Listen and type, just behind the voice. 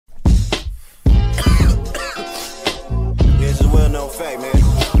fact, man.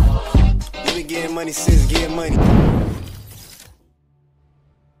 You been getting money since getting money.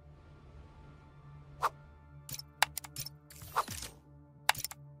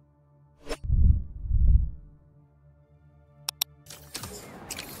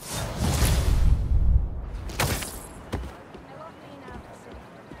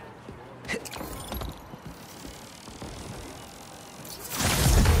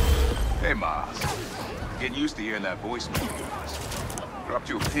 Hey, Miles. Getting used to hearing that voice from you. Dropped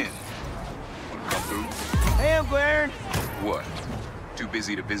you a pin. Wanna come through? Hey, Uncle Aaron. What? Too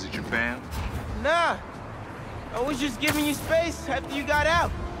busy to visit your fam? Nah. I was just giving you space after you got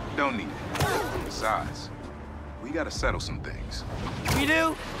out. Don't need it. Besides, we gotta settle some things. You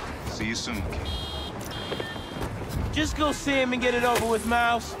do? See you soon, kid. Just go see him and get it over with,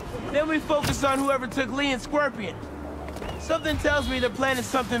 Miles. Then we focus on whoever took Lee and Scorpion. Something tells me they're planning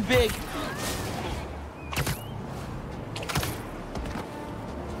something big.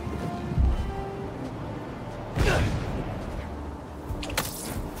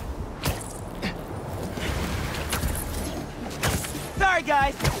 Sorry,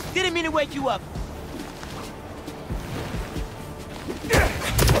 guys. Didn't mean to wake you up.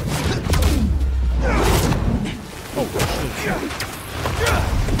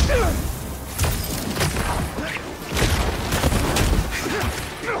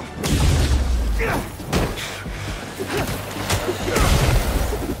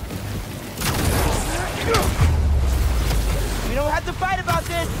 We don't have to fight about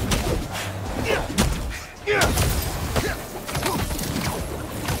this.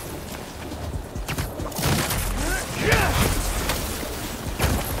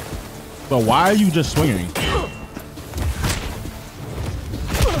 But why are you just swinging?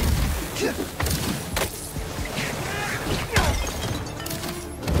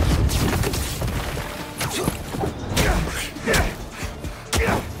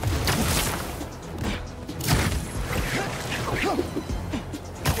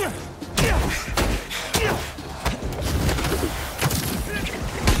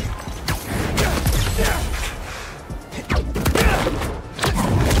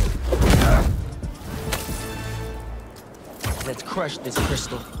 Let's crush this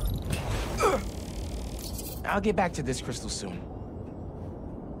crystal. I'll get back to this crystal soon.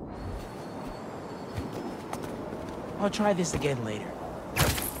 I'll try this again later.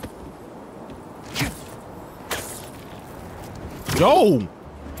 Yo!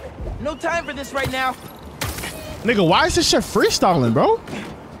 No time for this right now. Nigga, why is this shit freestyling, bro?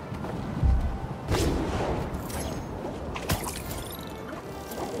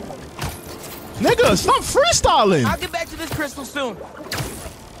 Nigga, stop freestyling! I'll get back to this crystal soon.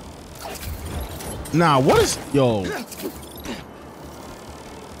 Nah, what is... Yo.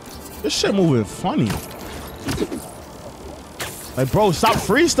 This shit moving funny. Like, bro, stop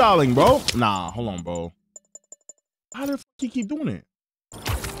freestyling, bro. Nah, hold on, bro. How the fuck you keep doing it?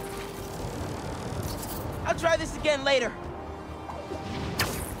 I'll try this again later.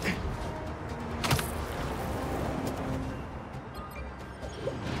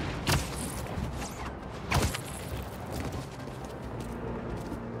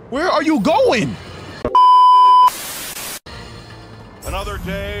 Where are you going? Another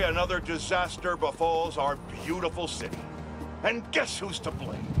day, another disaster befalls our beautiful city. And guess who's to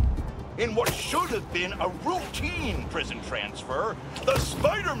blame? In what should have been a routine prison transfer, the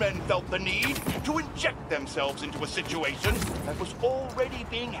Spidermen felt the need to inject themselves into a situation that was already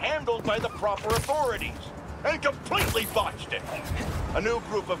being handled by the proper authorities, and completely botched it. A new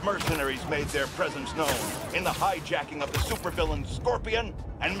group of mercenaries made their presence known in the hijacking of the supervillains Scorpion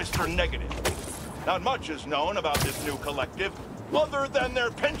and Mr. Negative. Not much is known about this new collective, other than their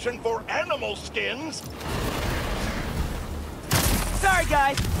penchant for animal skins. Sorry,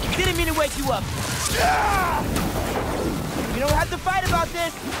 guys. Didn't mean to wake you up. We don't have to fight about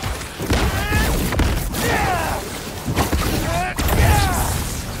this.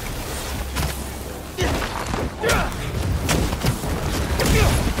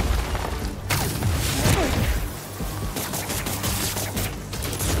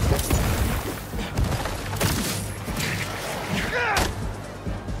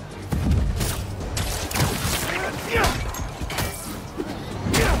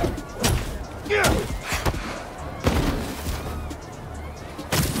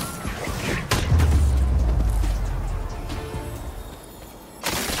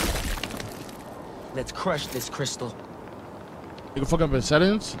 Let's crush this crystal. You can fuck up in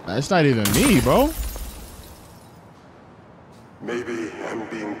settings? It's not even me, bro. Maybe I'm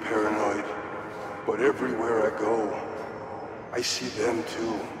being paranoid, but everywhere I go, I see them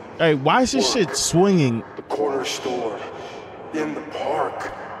too. Hey, why is this shit swinging? The corner store, in the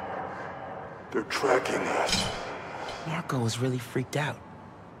park. They're tracking us. Marco was really freaked out.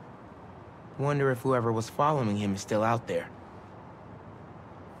 Wonder if whoever was following him is still out there.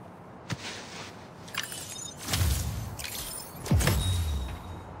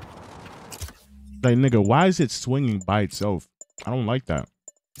 Like, nigga, why is it swinging by itself? I don't like that.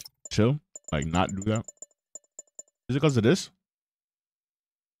 Chill. Like, not do that. Is it because of this?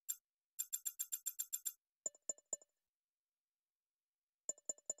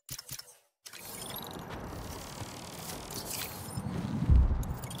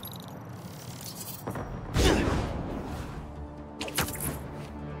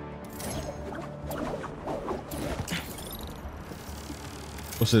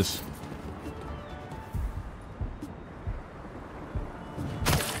 What's this?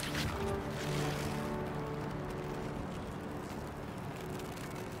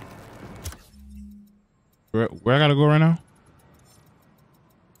 Where I gotta go right now?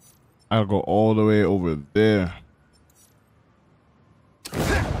 I gotta go all the way over there.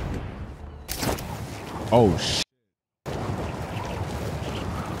 Oh shit.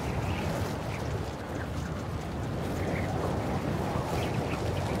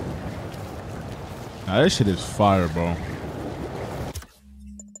 Nah, this shit is fire, bro.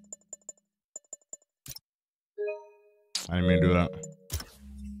 I didn't mean to do that.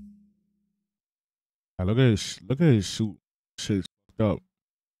 Look at his suit. Shit's fucked up.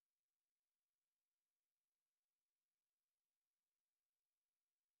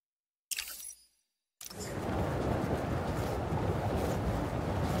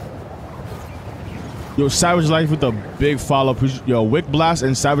 Yo, Savage Life with a big follow. Yo, Wick Blast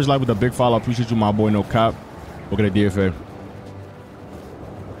and Savage Life with a big follow. Appreciate you, my boy. No cap. Look at the DFA.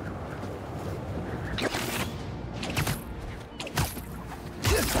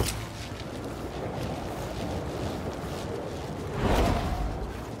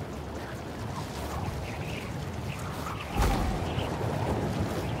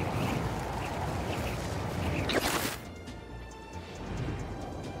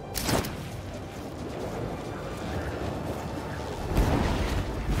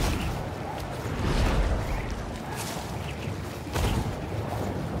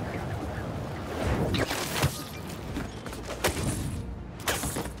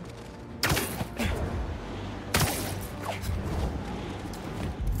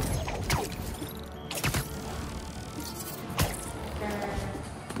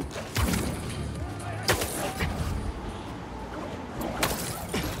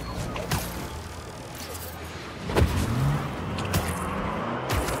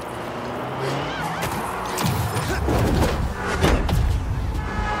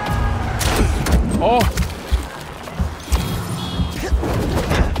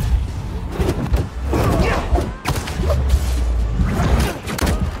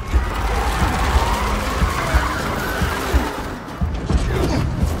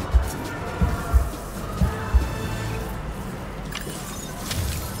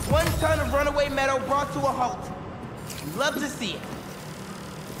 To a halt. Love to see it.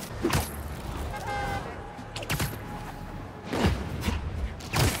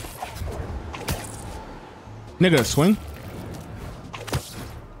 Nigga, swing.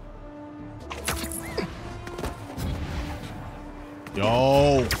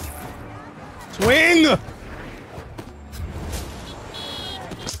 Yo. Swing. I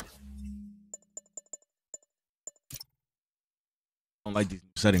don't like these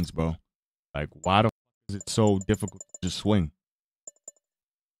settings, bro. Like, why the f is it so difficult to just swing?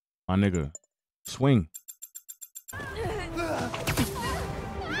 My nigga, swing.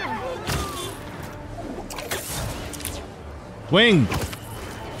 Swing.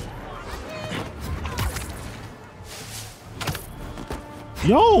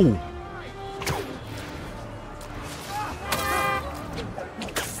 Yo.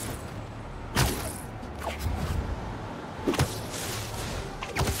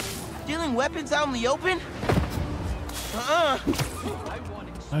 Weapons out in the open?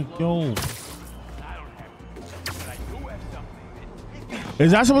 Like, yo.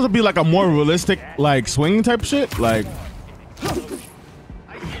 Is that supposed to be like a more realistic, like, swing type shit? Like. I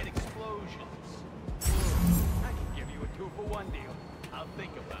get explosions. I can give you a 2-for-1 deal. I'll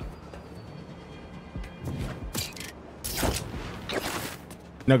think about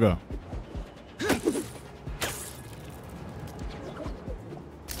it. Nigga.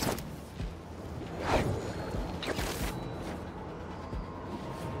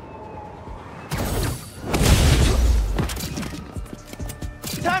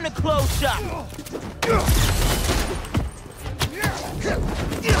 Time to close shop.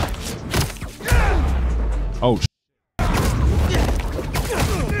 Oh,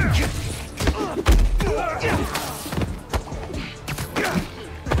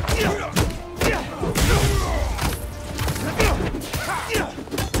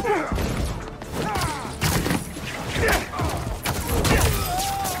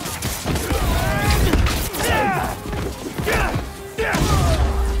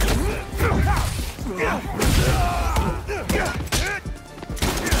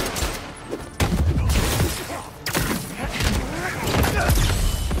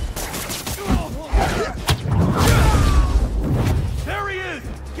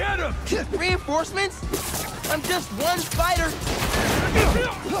 reinforcements? I'm just one spider.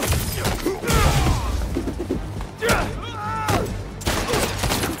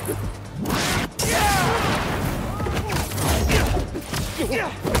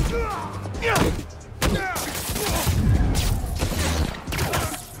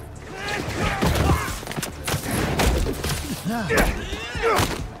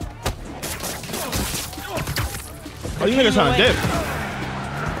 Oh, you niggas trying to dip.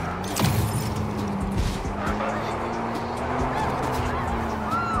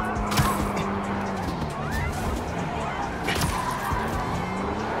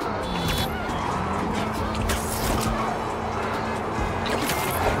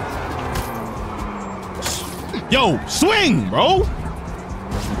 Yo, swing, bro.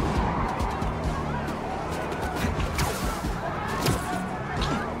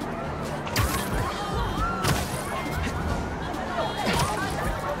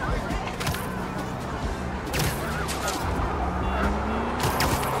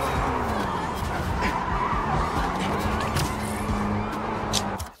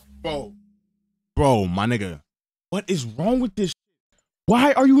 Bro, my nigga, what is wrong with this?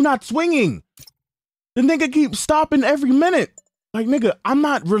 Why are you not swinging? The nigga keeps stopping every minute. Like, nigga, I'm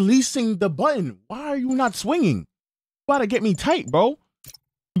not releasing the button. Why are you not swinging? You gotta get me tight, bro.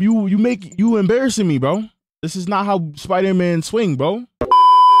 You embarrassing me, bro. This is not how Spider-Man swing, bro.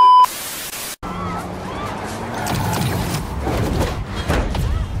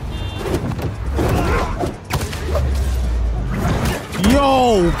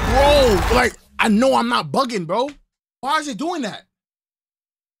 Yo, bro, like, I know I'm not bugging, bro. Why is it doing that?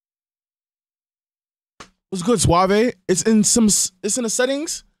 What's good, Suave? It's in the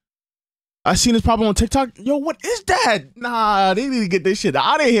settings. I seen this problem on TikTok. Yo, what is that? Nah, they need to get this shit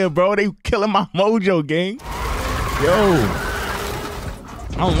out of here, bro. They killing my mojo, gang. Yo,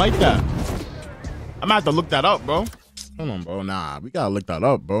 I don't like that. I'm gonna have to look that up, bro. Hold on, bro. Nah, we gotta look that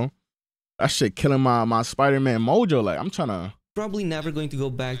up, bro. That shit killing my Spider-Man mojo. Like, I'm trying to. Probably never going to go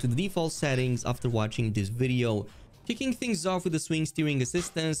back to the default settings after watching this video. Kicking things off with the swing steering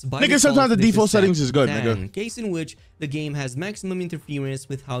assistance. Nigga, sometimes the default settings is good, nigga. Case in which the game has maximum interference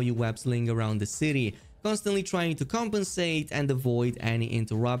with how you web sling around the city, constantly trying to compensate and avoid any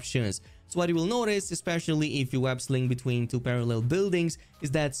interruptions. So what you will notice, especially if you web sling between two parallel buildings, is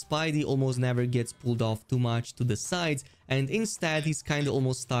that Spidey almost never gets pulled off too much to the sides, and instead he's kinda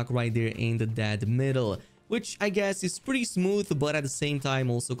almost stuck right there in the dead middle, which I guess is pretty smooth, but at the same time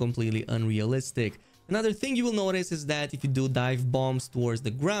also completely unrealistic. Another thing you will notice is that if you do dive bombs towards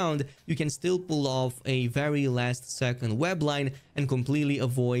the ground, you can still pull off a very last second web line and completely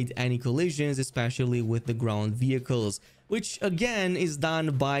avoid any collisions, especially with the ground vehicles, which again is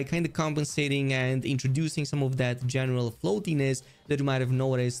done by kind of compensating and introducing some of that general floatiness that you might have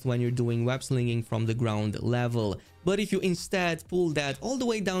noticed when you're doing web slinging from the ground level. But if you instead pull that all the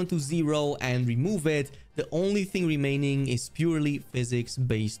way down to 0 and remove it, the only thing remaining is purely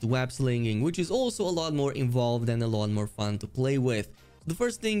physics-based web slinging, which is also a lot more involved and a lot more fun to play with. The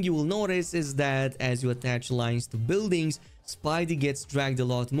first thing you will notice is that as you attach lines to buildings, Spidey gets dragged a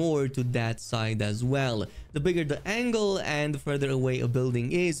lot more to that side as well. The bigger the angle and the further away a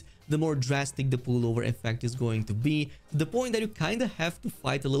building is, the more drastic the pullover effect is going to be, to the point that you kinda have to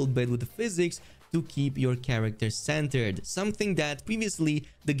fight a little bit with the physics to keep your character centered, something that previously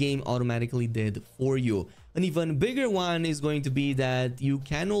the game automatically did for you. An even bigger one is going to be that you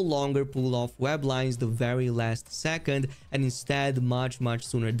can no longer pull off web lines the very last second, and instead much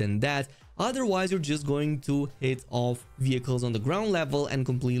sooner than that. Otherwise, you're just going to hit off vehicles on the ground level and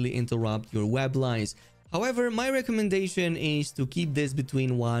completely interrupt your web lines. However, my recommendation is to keep this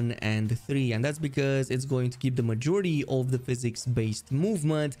between 1 and 3, and that's because it's going to keep the majority of the physics-based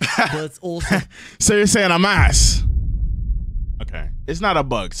movement, but also... So you're saying I'm ass? Okay. It's not a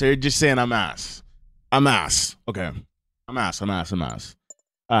bug, so you're just saying I'm ass. I'm ass. Okay. I'm ass. Alright,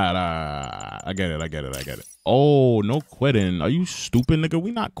 I get it. Oh, no quitting. Are you stupid, nigga?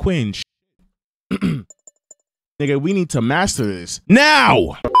 We not quitting. Nigga, we need to master this.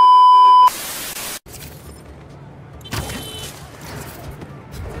 Now!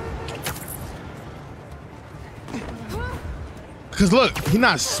 Cause look, he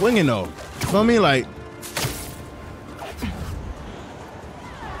not swinging though. Feel me? Like,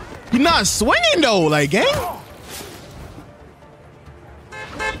 he not swinging though, like, gang.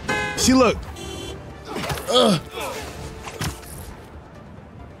 See, look.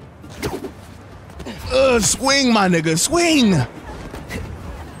 Swing, my nigga, swing.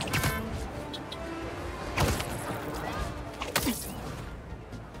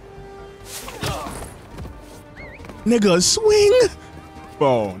 Nigga, swing.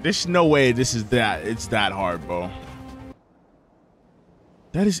 Bro, there's no way this is that. It's that hard, bro.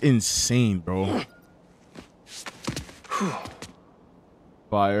 That is insane, bro.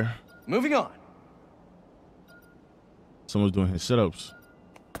 Fire. Moving on. Someone's doing his sit-ups.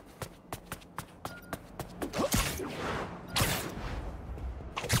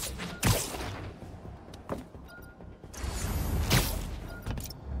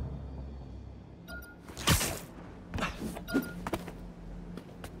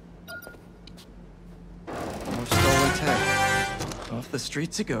 More stolen tech. Off the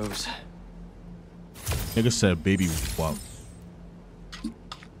streets it goes. Nigga said baby wop.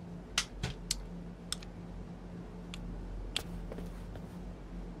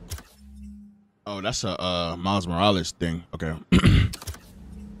 Oh, that's a Miles Morales thing. Okay.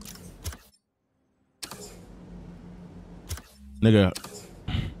 Nigga.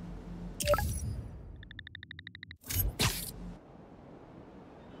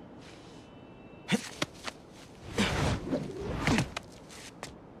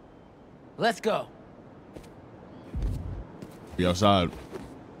 Let's go. Be outside.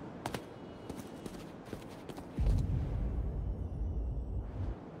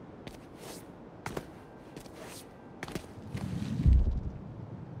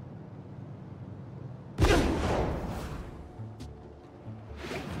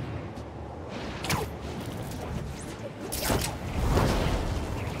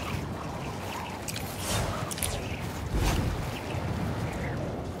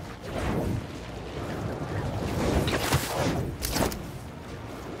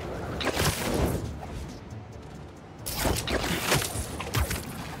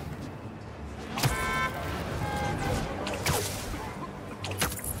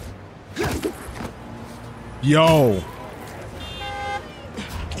 Yo.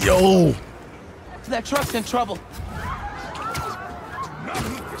 Yo. That truck's in trouble.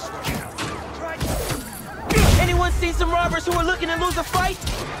 Anyone seen some robbers who are looking to lose a fight?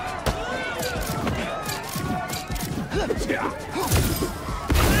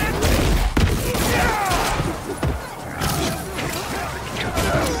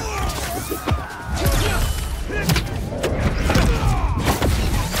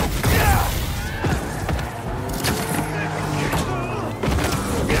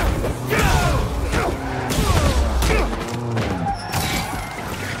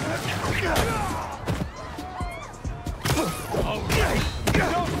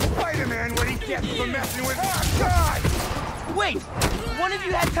 Spiderman, what he gets for messing with our God! Wait, one of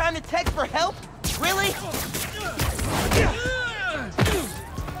you had time to text for help? Really?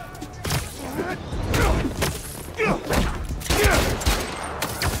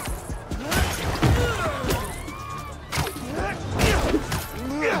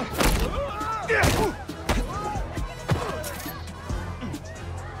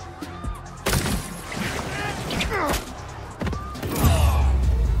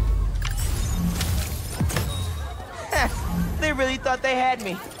 They really thought they had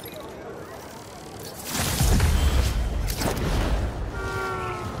me.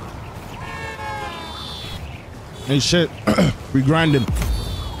 Hey, shit. We grinding.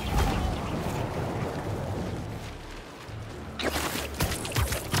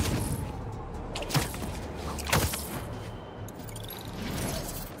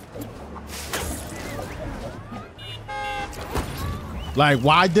 Like,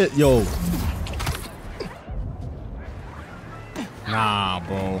 why did yo? Nah,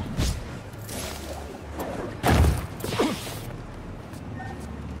 bro.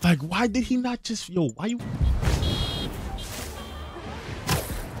 Like, why did he not just yo? Why you?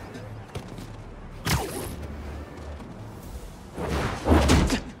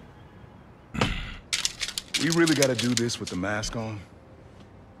 We really gotta do this with the mask on?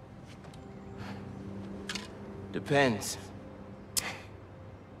 Depends.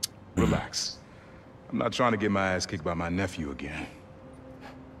 Relax. I'm not trying to get my ass kicked by my nephew again.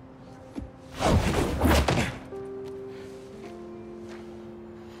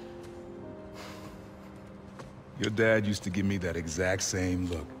 Your dad used to give me that exact same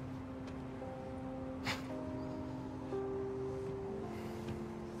look.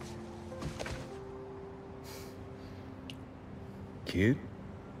 Kid?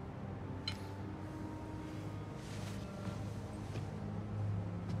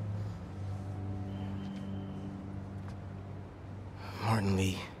 Martin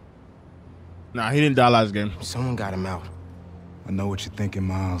Lee. Nah, he didn't die last game. Someone got him out. I know what you're thinking,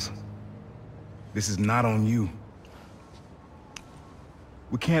 Miles. This is not on you.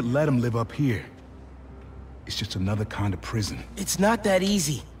 We can't let him live up here. It's just another kind of prison. It's not that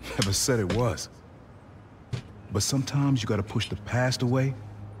easy. Never said it was. But sometimes you gotta push the past away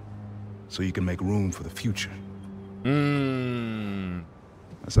so you can make room for the future.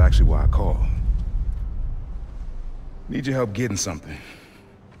 That's actually why I called. Need your help getting something.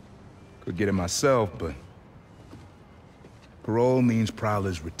 Could get it myself, but parole means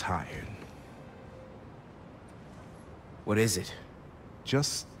Prowler's retired. What is it?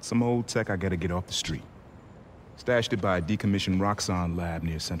 Just some old tech I gotta get off the street. Stashed it by a decommissioned Roxxon lab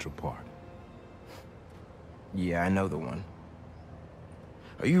near Central Park. Yeah, I know the one.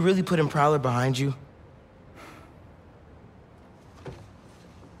 Are you really putting Prowler behind you?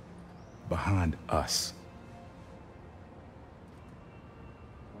 Behind us.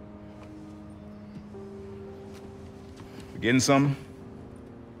 Getting something?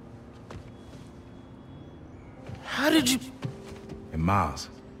 How did you... And Miles,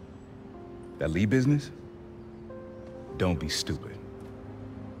 that Lee business? Don't be stupid.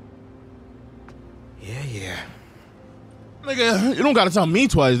 Yeah. Nigga, you don't gotta tell me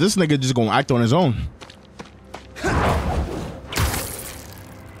twice. This nigga just gonna act on his own.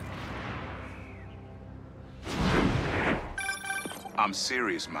 I'm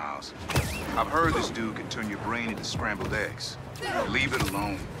serious, Miles. I've heard this dude can turn your brain into scrambled eggs. Leave it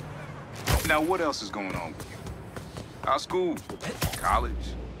alone. Now, what else is going on with you? Our school? College?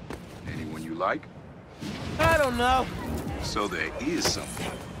 Anyone you like? I don't know. So there is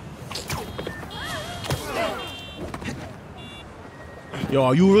something.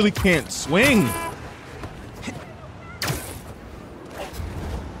 Yo, you really can't swing.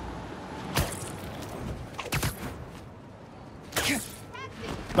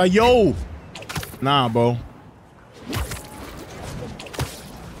 Like, yo. Nah, bro.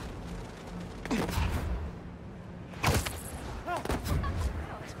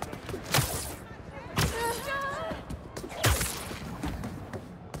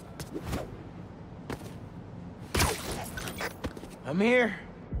 I'm here.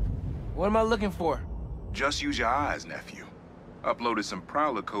 What am I looking for? Just use your eyes, nephew. Uploaded some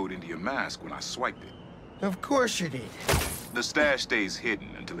Prowler code into your mask when I swiped it. Of course you did. The stash stays hidden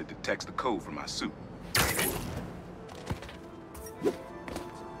until it detects the code from my suit.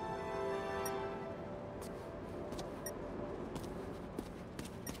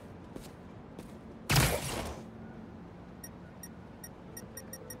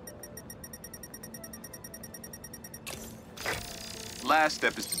 Last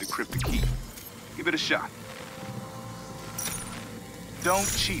step is to decrypt the key. Give it a shot. Don't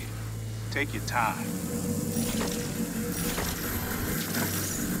cheat it. Take your time.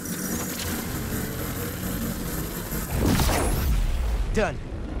 Done.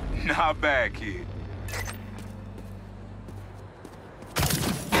 Not bad, kid.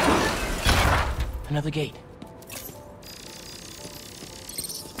 Another gate.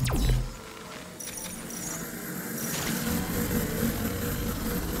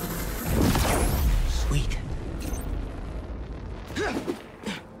 Sweet.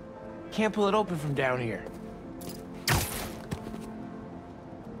 Can't pull it open from down here.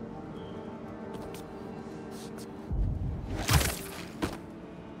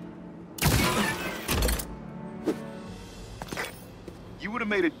 You would have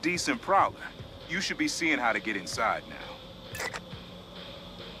made a decent Prowler. You should be seeing how to get inside now.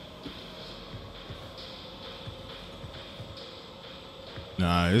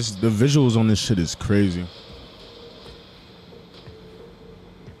 Nah, the visuals on this shit is crazy.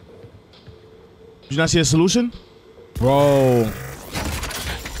 Did you not see a solution? Bro.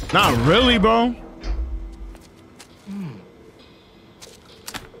 Not really, bro.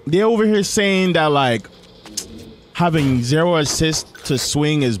 They're over here saying that, like, having 0 assist to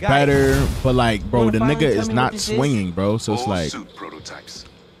swing is better, but, like, bro, the nigga is not swinging, bro. So it's Old like, suit prototypes.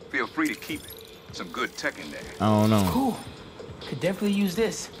 Feel free to keep it. Some good tech in there. I don't know. Cool. Could definitely use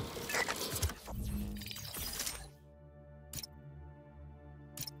this.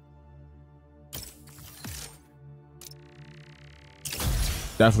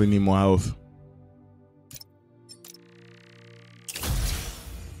 Definitely need more health.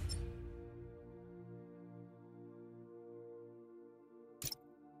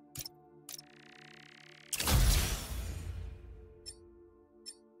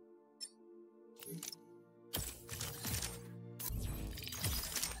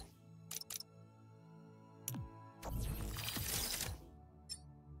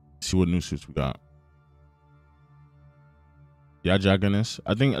 See what new suits we got. Yeah, jacking this.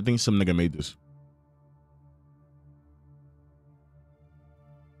 I think some nigga made this.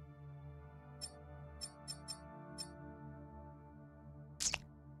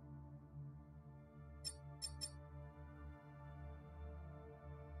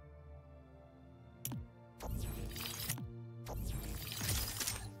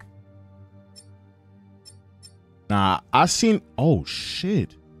 Nah, I seen. Oh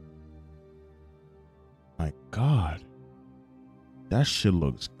shit! My God, that shit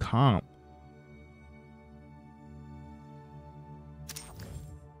looks comp.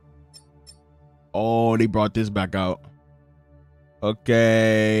 Oh, they brought this back out.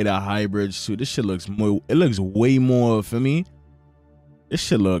 Okay, the hybrid suit. This shit looks more. It looks way more for me. This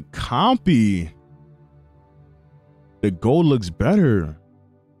shit look compy. The gold looks better.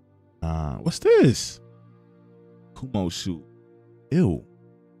 What's this? Kumo suit. Ew.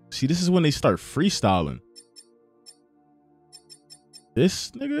 See, this is when they start freestyling. This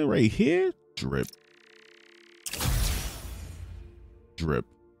nigga right here, drip. Drip.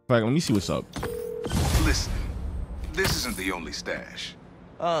 In fact, let me see what's up. Listen, this isn't the only stash.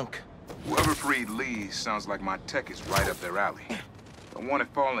 Whoever freed Lee sounds like my tech is right up their alley. Don't want it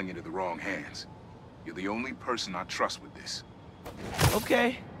falling into the wrong hands. You're the only person I trust with this.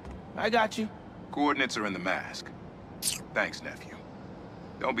 Okay, I got you. Coordinates are in the mask. Thanks, nephew.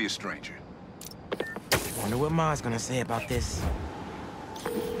 Don't be a stranger. Wonder what Ma's gonna say about this.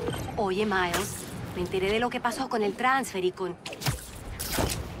 Oye, Miles, me enteré de lo que pasó con el transfer y con...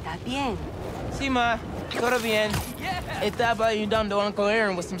 ¿Estás bien? Sí, Ma. Todo bien. Estaba ayudando a Uncle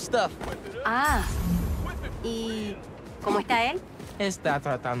Aaron with some stuff. Ah. ¿Y cómo está él? Está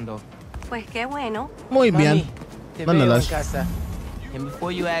tratando. Pues qué bueno. Muy bien. Mami, te veo en casa. And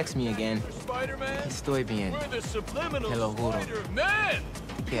before you ask me again, estoy bien. Te lo juro.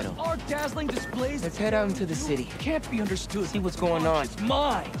 Quiero. Our dazzling displays. Let's head out into the city. Can't be understood. See what's going on. It's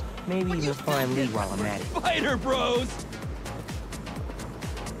mine. Maybe even find Lee while I'm at it. Spider Bros.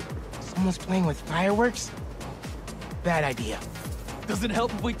 Someone's playing with fireworks? Bad idea. Does it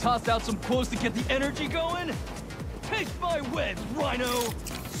help if we toss out some quotes to get the energy going? Taste my webs, Rhino.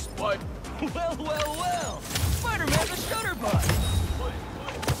 Well. Spider-Man's a shutterbug.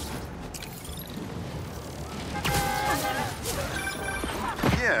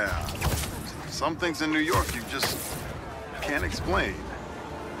 Yeah. Some things in New York you just can't explain.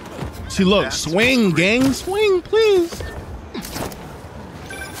 See, look, swing, gang, swing, please.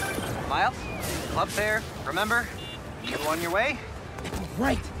 Miles, club fair, remember? You on your way?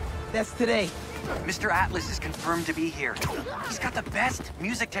 Right. That's today. Mr. Atlas is confirmed to be here. He's got the best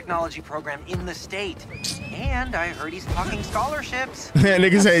music technology program in the state. And I heard he's talking scholarships.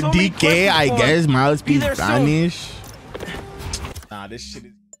 Nigga said So DK, I guess. Miles speaks there Spanish. Nah, this shit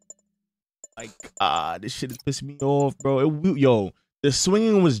is like, this shit is pissing me off, bro. Yo, the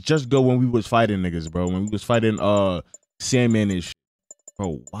swinging was just good when we was fighting niggas, bro. When we was fighting Sandman and shit.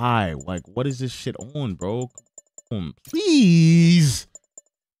 Bro, why? Like, what is this shit on, bro? Come on, please.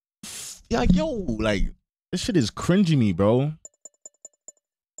 Like, yo, like, this shit is cringing me, bro.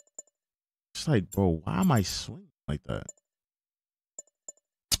 It's like, bro, why am I swinging like that?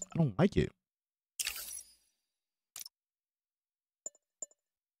 I don't like it.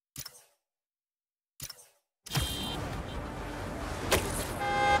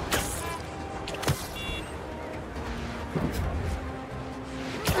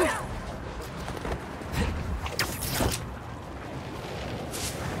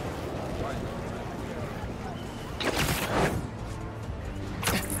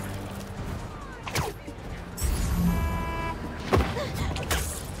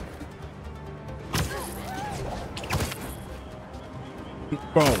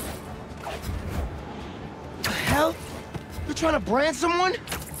 Bro. The hell? You're trying to brand someone?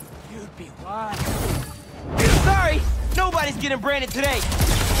 You'd be wild. Sorry, nobody's getting branded today.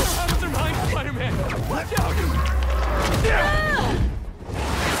 Officer Mind Spider-Man. Watch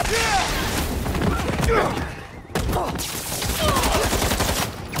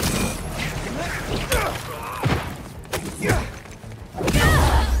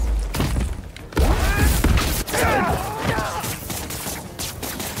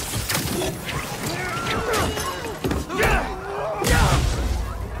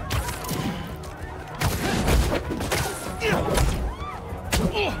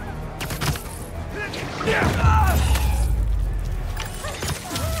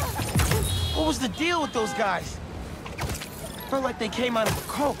What was the deal with those guys? Felt like they came out of a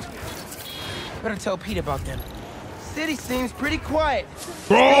cult. Better tell Pete about them. City seems pretty quiet.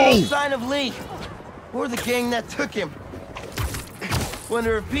 Bro! No sign of Lee. Or the gang that took him.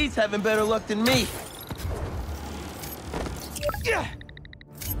 Wonder if Pete's having better luck than me.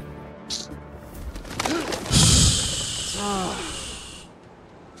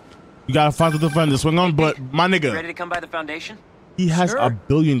 You gotta fight the defender. Swing on, but my nigga. Ready to come by the foundation? He has a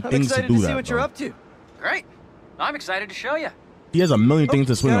billion I'm things to excited do to that, see what bro. you're up to. Great. I'm excited to show you. He has a million things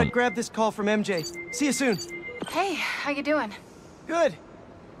to swing Gotta on. grab this call from MJ. See you soon. Hey, how you doing? Good.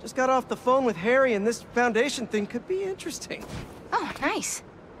 Just got off the phone with Harry, and this Foundation thing could be interesting. Oh, nice.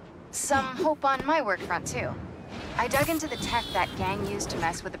 Some hope on my work front, too. I dug into the tech that gang used to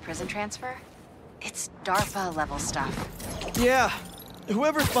mess with the prison transfer. It's DARPA-level stuff. Yeah.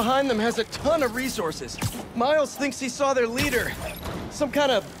 Whoever's behind them has a ton of resources. Miles thinks he saw their leader. Some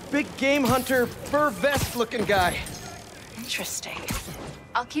kind of big game hunter, fur vest-looking guy. Interesting.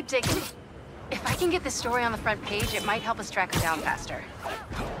 I'll keep digging. If I can get this story on the front page, it might help us track him down faster.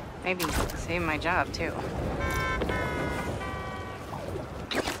 Maybe save my job, too.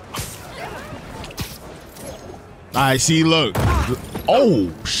 I see, look.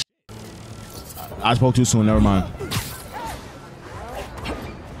 Oh, shit. I spoke too soon, never mind.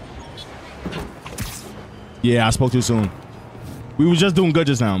 Yeah, I spoke too soon. We were just doing good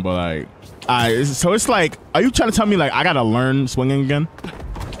just now, but like, so it's like, are you trying to tell me like I gotta learn swinging again?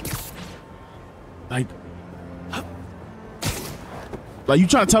 Like you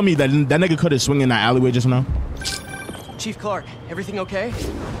trying to tell me that nigga couldn't swing in that alleyway just now? Chief Clark, everything okay?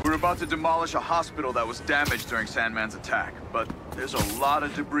 We're about to demolish a hospital that was damaged during Sandman's attack, but there's a lot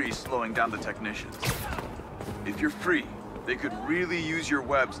of debris slowing down the technicians. If you're free, they could really use your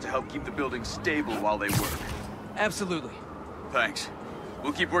webs to help keep the building stable while they work. Absolutely. Thanks.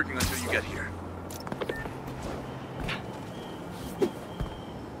 We'll keep working until you get here.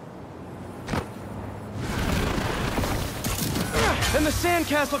 And the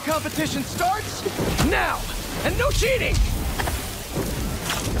sandcastle competition starts now! And no cheating!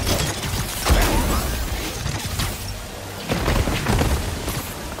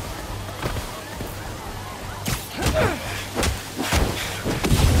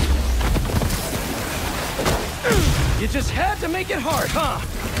 You just had to make it hard, huh?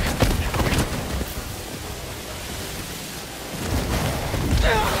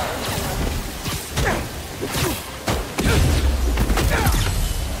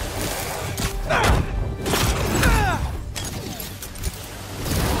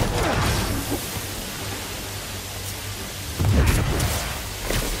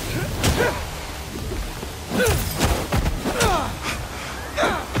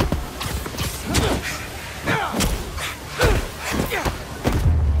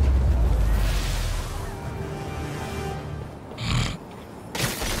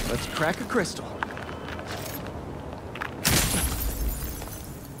 Crack a crystal.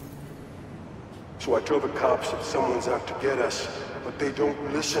 So I tell the cops that someone's out to get us, but they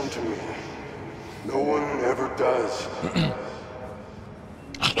don't listen to me. No one ever does.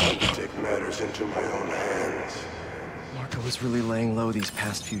 I take matters into my own hands. Marco was really laying low these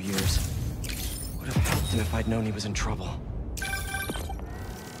past few years. Would have helped him if I'd known he was in trouble.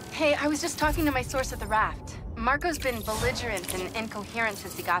 Hey, I was just talking to my source at the raft. Marco's been belligerent and incoherent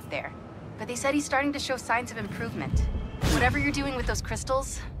since he got there, but they said he's starting to show signs of improvement. Whatever you're doing with those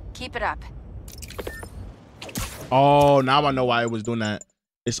crystals, keep it up. Oh, now I know why it was doing that.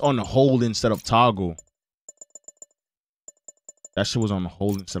 It's on the hold instead of toggle. That shit was on the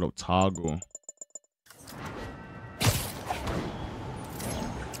hold instead of toggle.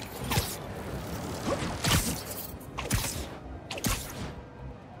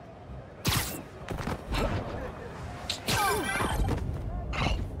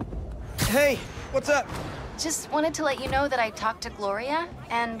 Hey, what's up? Just wanted to let you know that I talked to Gloria,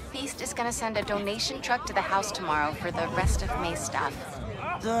 and Feast is gonna send a donation truck to the house tomorrow for the rest of May's stuff.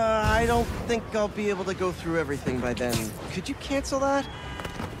 I don't think I'll be able to go through everything by then. Could you cancel that?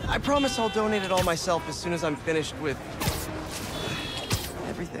 I promise I'll donate it all myself as soon as I'm finished with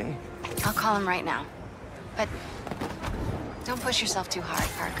everything. I'll call him right now. But don't push yourself too hard,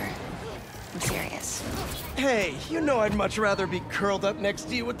 Parker. I'm serious. Hey, you know I'd much rather be curled up next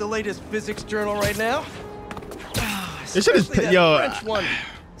to you with the latest physics journal right now. This shit is, yo. French one.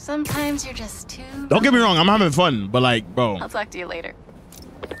 Sometimes you're just too... Don't get me wrong, I'm having fun, but like, bro. I'll talk to you later.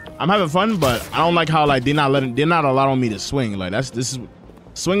 I'm having fun, but I don't like how like they're not allowing me to swing. Like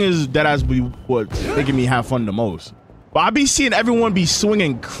swing is dead ass be what's making me have fun the most. But I be seeing everyone be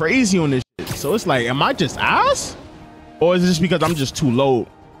swinging crazy on this shit. So it's like, am I just ass? Or is it just because I'm just too low?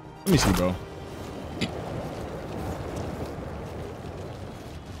 Let me see, bro.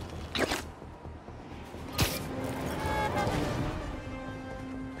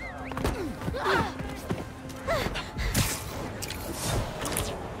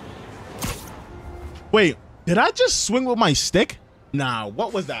 Wait, did I just swing with my stick? Nah,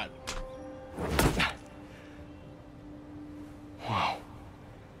 what was that? Whoa.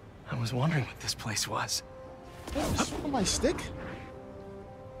 I was wondering what this place was. Swing with my stick?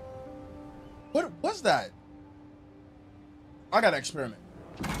 What was that? I gotta experiment.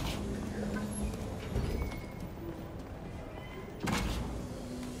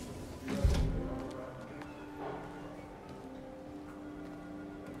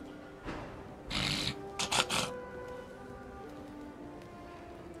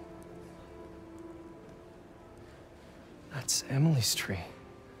 It's Emily's tree.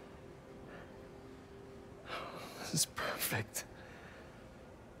 This is perfect.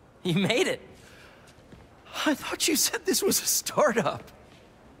 You made it. I thought you said this was a startup.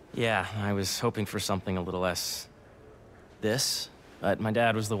 Yeah, I was hoping for something a little less this, but my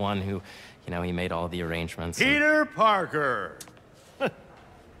dad was the one who, you know, he made all the arrangements. Peter Parker.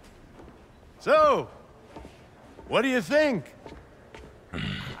 So, what do you think?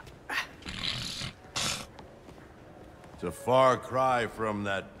 It's a far cry from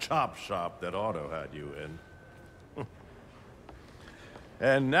that chop shop that Otto had you in.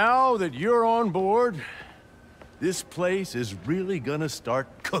 And now that you're on board, this place is really gonna start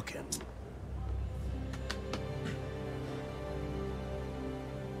cooking.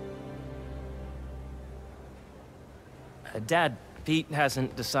 Dad, Pete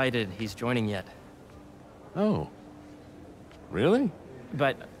hasn't decided he's joining yet. Oh. Really?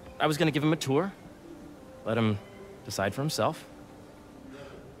 But I was gonna give him a tour. Let him decide for himself.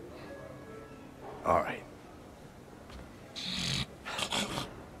 All right.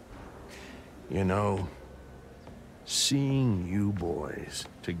 You know, seeing you boys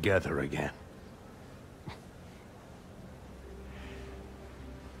together again.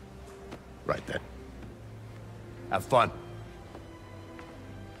 Right then. Have fun.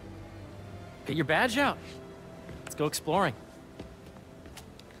 Get your badge out. Let's go exploring.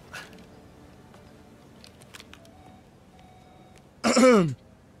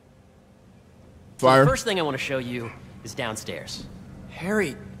 Fire. The first thing I want to show you is downstairs.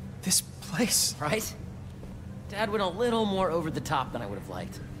 Harry, this place. Right? Dad went a little more over the top than I would have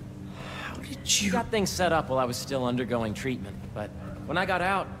liked. How did you... Got things set up while I was still undergoing treatment, but when I got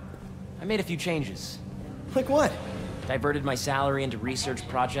out, I made a few changes. Like what? Diverted my salary into research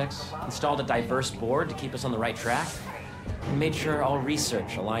projects, installed a diverse board to keep us on the right track, and made sure all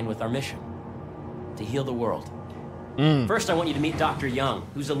research aligned with our mission, to heal the world. First, I want you to meet Dr. Young,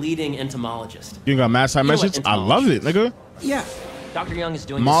 who's a leading entomologist. You got mass side message? I love it, nigga. Yeah. Dr. Young is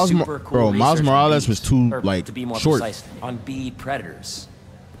doing Miles super cool research Miles on Morales bees, was too, or, like, to be more short. precise, on bee predators.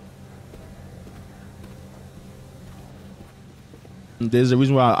 There's a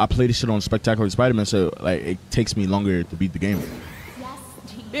reason why I play this shit on Spectacular Spider-Man, so like it takes me longer to beat the game.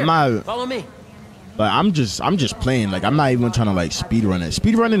 Here, follow me. Like I'm just playing. Like I'm not even trying to like speedrun it.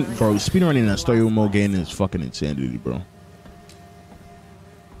 Speedrunning in a story mode game is fucking insanity, bro.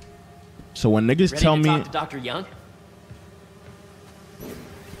 So when niggas Ready tell to me, talk to Dr. Young?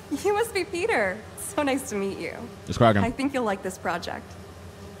 You must be Peter. So nice to meet you. It's cracking. I think you'll like this project.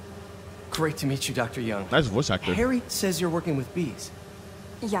 Great to meet you, Dr. Young. Nice voice actor. Harry says you're working with bees.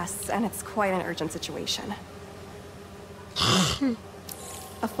 Yes, and it's quite an urgent situation.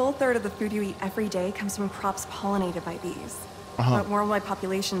 A full third of the food you eat every day comes from crops pollinated by bees. But worldwide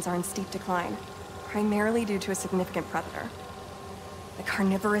populations are in steep decline, primarily due to a significant predator, the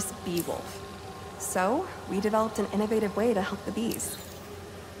carnivorous bee wolf. So, we developed an innovative way to help the bees.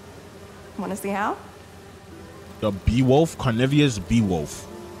 Want to see how? the bee wolf, carnivorous bee wolf.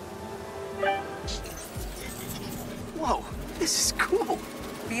 Whoa, this is cool.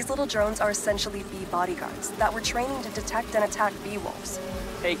 These little drones are essentially bee bodyguards that were training to detect and attack bee wolves.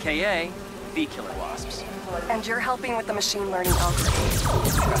 AKA bee killer wasps. And you're helping with the machine learning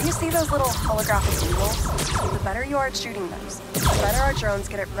algorithm. Do you see those little holographic bee wolves? The better you are at shooting those, the better our drones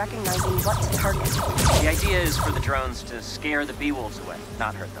get at recognizing what to target. The idea is for the drones to scare the bee wolves away,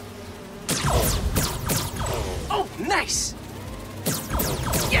 not hurt them. Oh, nice!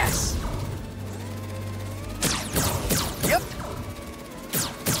 Yes! Yep.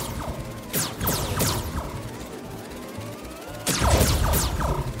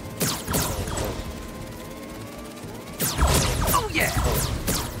 Oh, yeah!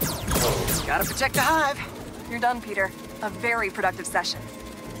 Gotta protect the hive. You're done, Peter. A very productive session.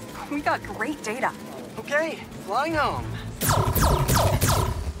 We got great data. Okay, flying home.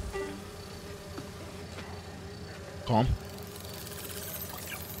 Calm.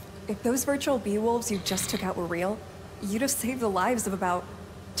 If those virtual bee wolves you just took out were real, you'd have saved the lives of about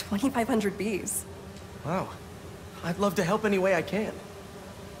 2,500 bees. Wow. I'd love to help any way I can.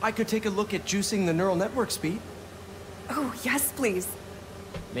 I could take a look at juicing the neural network speed. Oh, yes, please.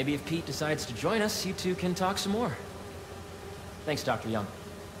 Maybe if Pete decides to join us, you two can talk some more. Thanks, Dr. Young.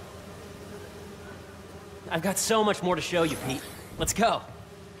 I've got so much more to show you, Pete. Let's go.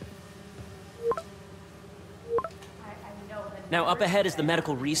 Now, up ahead is the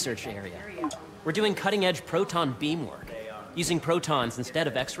medical research area. We're doing cutting-edge proton beam work, using protons instead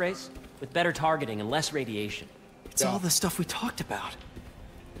of X-rays, with better targeting and less radiation. It's all the stuff we talked about.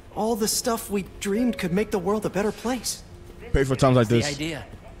 All the stuff we dreamed could make the world a better place. Pay for times like this. The idea.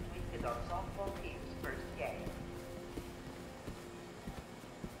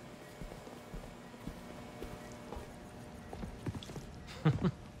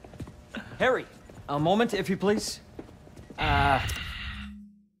 Harry, a moment, if you please.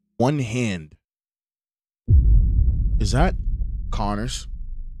 One hand. Is that Connors?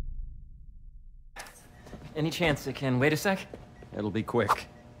 Any chance it can wait a sec? It'll be quick.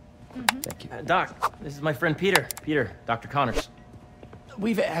 Thank you. Doc, this is my friend Peter. Peter, Dr. Connors.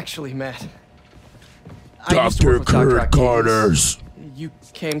 We've actually met. Dr. Kurt Connors. You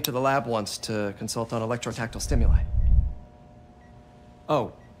came to the lab once to consult on electrotactile stimuli.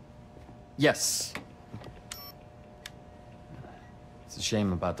 Oh. Yes. It's a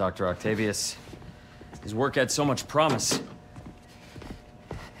shame about Dr. Octavius. His work had so much promise.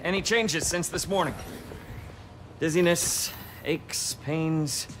 Any changes since this morning? Dizziness, aches,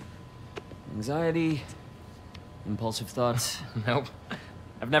 pains, anxiety, impulsive thoughts? Nope.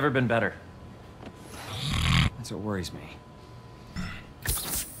 I've never been better. That's what worries me.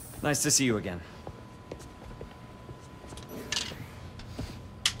 Nice to see you again.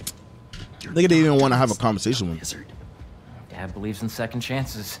 They didn't even want to have a conversation with me. Dad believes in second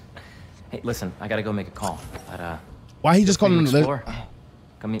chances. Hey, listen, I gotta go make a call. But, why he just called him the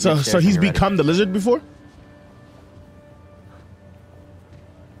lizard? So he's become the lizard before?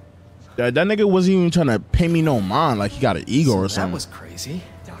 That nigga wasn't even trying to pay me no mind, like he got an ego or something. That was crazy.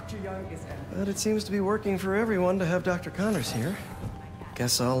 But it seems to be working for everyone to have Dr. Connors here.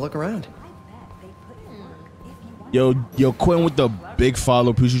 Guess I'll look around. Yo, Quinn with the big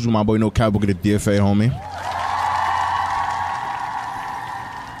follow. Appreciate you, my boy. No cap. We'll get a DFA, homie.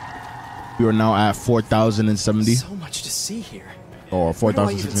 We are now at 4,070. So much to see here. Or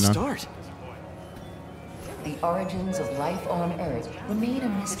 4,069. The origins of life on Earth remain a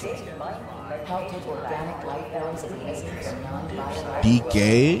mystery. How did organic life forms exist from non-biological? Be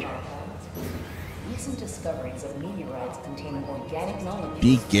gay? Recent discoveries of meteorites containing organic molecules.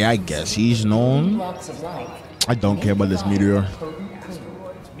 Be gay, I guess he's known. Blocks of life. I don't care about this meteor.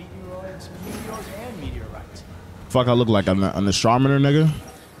 Fuck, I look like an astronomer, nigga.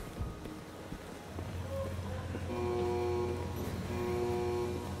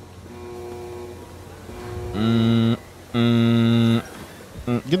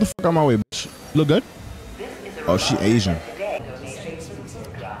 Get the fuck out of my way, bitch. Look good? Oh, she Asian.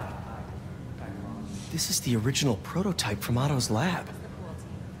 This is the original prototype from Otto's lab.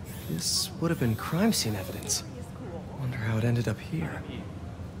 This would have been crime scene evidence. Wonder how it ended up here.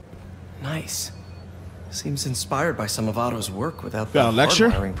 Nice. Seems inspired by some of Otto's work without the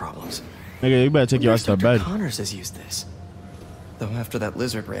hardwiring problems. Nigga, you better take your ass to bed. Connors has used this. Though after that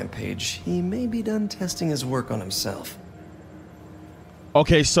lizard rampage, he may be done testing his work on himself.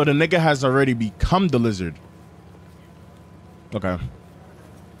 Okay, so the nigga has already become the lizard. Okay.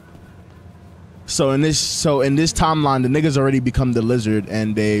 So in this timeline, the nigga's already become the lizard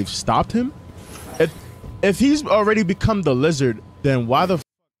and they've stopped him? If he's already become the lizard, then why the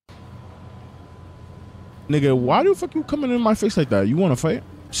nigga, why the fuck you coming in my face like that? You wanna fight?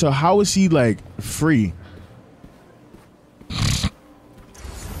 So how is he like free?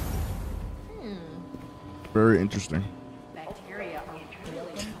 Very interesting.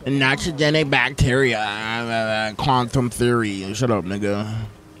 Anogenic bacteria, quantum theory. Shut up, nigga.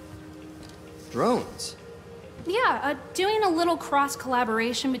 Drones? Yeah, doing a little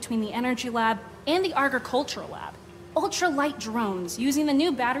cross-collaboration between the Energy Lab and the Agricultural Lab. Ultralight drones using the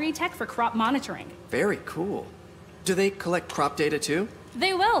new battery tech for crop monitoring. Very cool. Do they collect crop data too?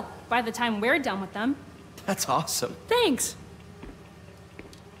 They will, by the time we're done with them. That's awesome. Thanks.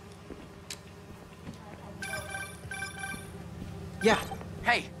 Yeah.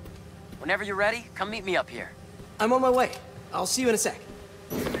 Hey, whenever you're ready, come meet me up here. I'm on my way. I'll see you in a sec.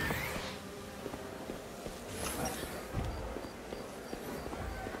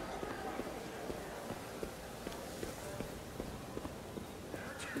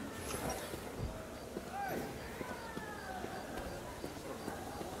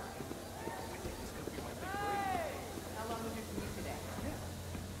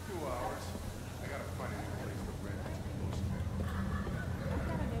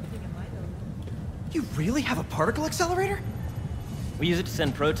 You really have a particle accelerator? We use it to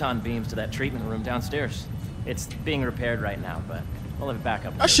send proton beams to that treatment room downstairs. It's being repaired right now, but we'll have it back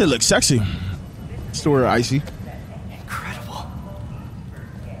up. That shit looks sexy. Store icy. Incredible.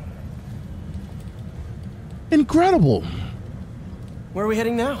 Incredible. Where are we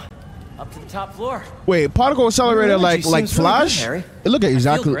heading now? Up to the top floor. Wait, particle accelerator like Flash? Really good, It look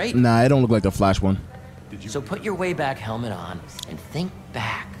exactly. great. Nah, it don't look like the Flash one. So put your way back helmet on and think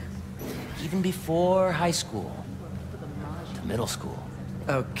back. Even before high school to middle school.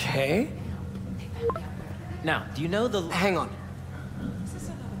 Okay. Now, do you know the... Hang on.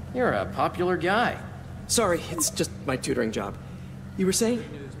 You're a popular guy. Sorry, it's just my tutoring job. You were saying?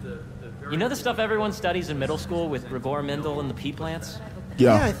 You know the stuff everyone studies in middle school with Gregor Mendel and the pea plants?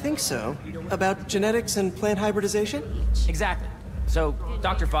 Yeah, I think so. About genetics and plant hybridization? Exactly. So,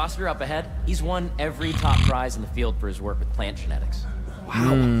 Dr. Foster up ahead, he's won every top prize in the field for his work with plant genetics.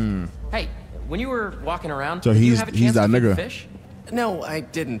 Wow. Hey, when you were walking around, So did you he's have a chance that to feed nigga. fish? No, I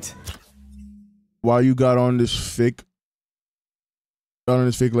didn't. Why you got on this fake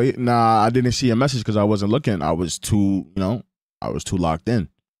late? Nah, I didn't see a message because I wasn't looking. I was too, I was too locked in.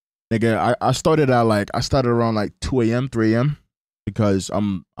 Nigga, I started around like 2 a.m., 3 a.m. because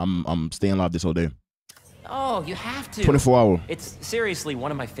I'm staying live this whole day. Oh, you have to. 24 hour. It's seriously one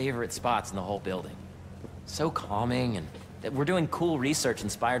of my favorite spots in the whole building. So calming, and we're doing cool research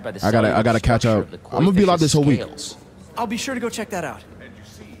inspired by the I gotta catch up. I'm gonna be live this whole week. I'll be sure to go check that out. And you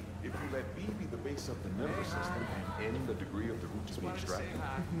see, if you let B be the base of the nervous system and N the degree of the root to be extracted.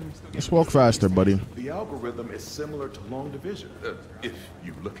 Let's walk faster, buddy. The algorithm is similar to long division, if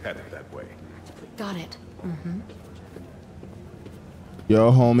you look at it that way. Got it.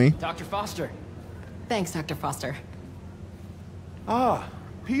 Yo, homie. Dr. Foster. Thanks, Dr. Foster. Ah,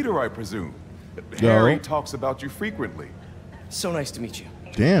 Peter, I presume. Yo. Harry talks about you frequently. So nice to meet you.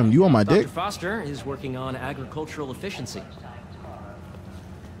 Damn, you on my dick. Dr. Foster is working on agricultural efficiency.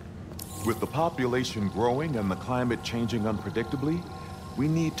 With the population growing and the climate changing unpredictably, we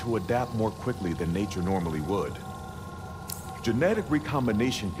need to adapt more quickly than nature normally would. Genetic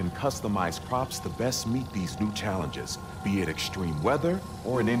recombination can customize crops to best meet these new challenges, be it extreme weather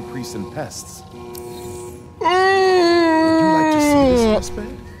or an increase in pests. Would you like to see this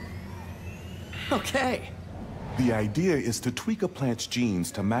testbed? Okay. The idea is to tweak a plant's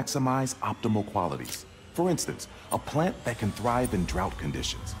genes to maximize optimal qualities. For instance, a plant that can thrive in drought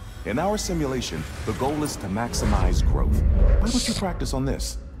conditions. In our simulation, the goal is to maximize growth. Why don't you practice on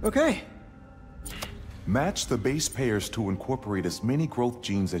this? Okay. Match the base pairs to incorporate as many growth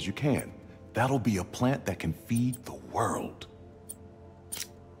genes as you can. That'll be a plant that can feed the world.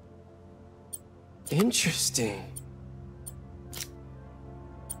 Interesting.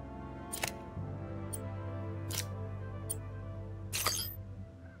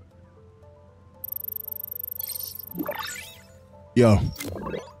 Yo,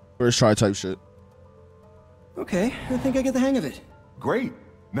 first try type shit. Okay, I think I get the hang of it. Great.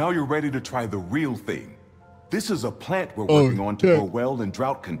 Now you're ready to try the real thing. This is a plant we're working on to grow well in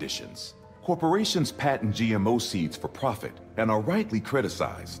drought conditions. Corporations patent GMO seeds for profit and are rightly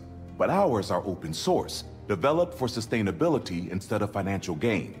criticized. But ours are open source, developed for sustainability instead of financial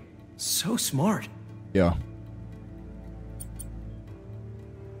gain. So smart. Yeah.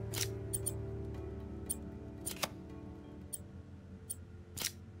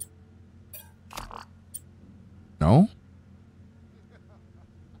 No?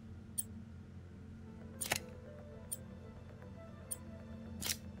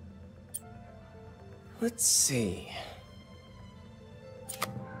 Let's see.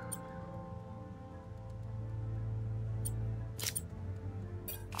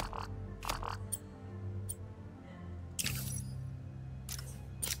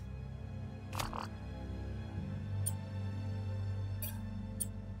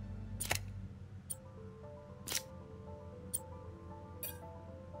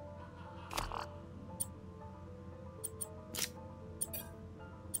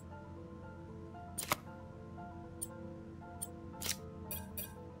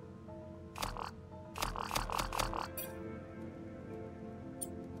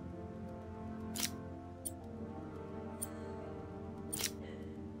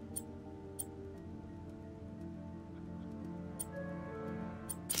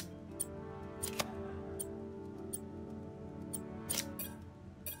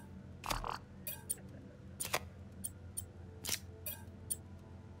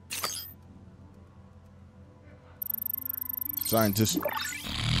 Scientist.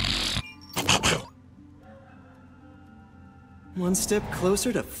 One step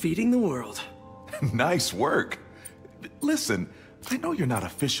closer to feeding the world. Nice work. Listen, I know you're not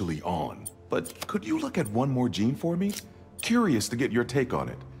officially on, but could you look at one more gene for me? Curious to get your take on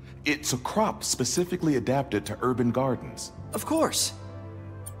it. It's a crop specifically adapted to urban gardens. Of course.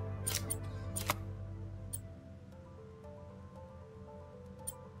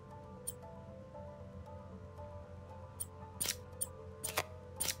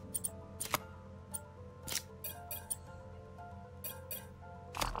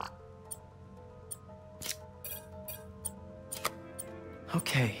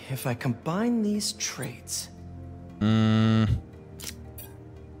 Okay, if I combine these traits...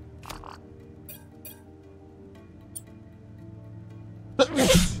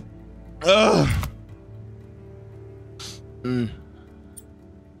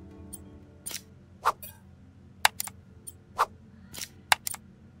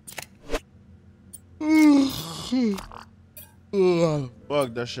 Fuck,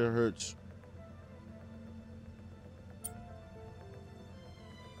 that shit hurts.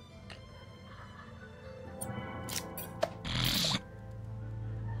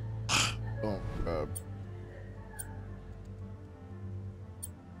 Oh, God.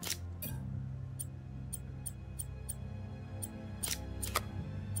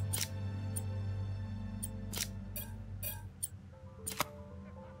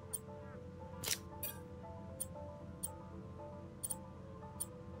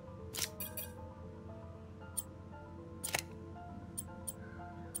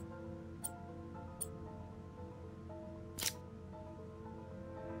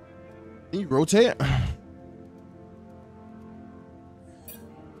 Can you rotate?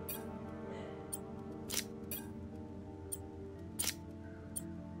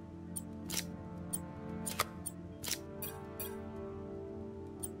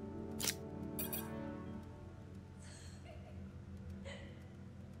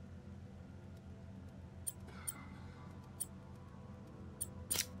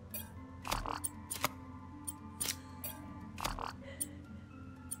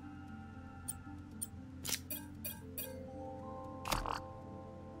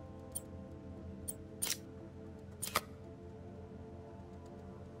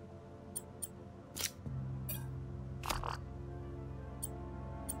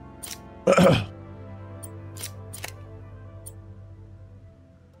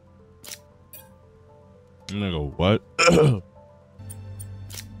 Nigga, what?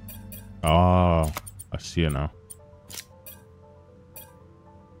 Oh, I see it now.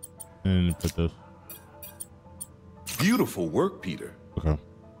 And put this. Beautiful work, Peter. Okay.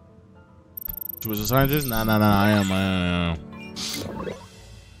 She was a scientist? Nah, I am.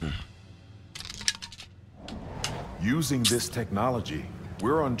 Using this technology,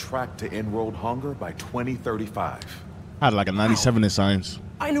 we're on track to end world hunger by 2035. I had like a 97 in science.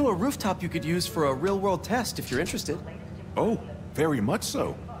 I know a rooftop you could use for a real-world test if you're interested. Oh, very much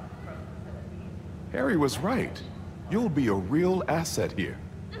so. Harry was right. You'll be a real asset here.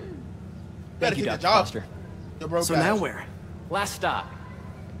 Thank you, Dr. Foster. So now where? Last stop.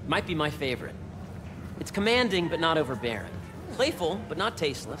 Might be my favorite. It's commanding, but not overbearing. Playful, but not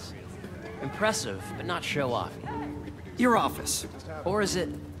tasteless. Impressive, but not show-off. Your office. Or is it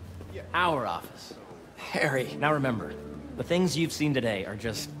our office? Harry. Now remember, the things you've seen today are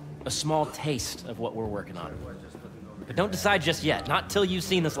just a small taste of what we're working on. But don't decide just yet, not till you've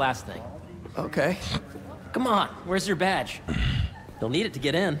seen this last thing. Okay. Come on, where's your badge? You'll need it to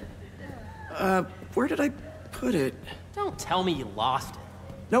get in. Where did I put it? Don't tell me you lost it.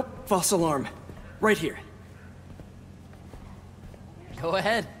 Nope, false alarm. Right here. Go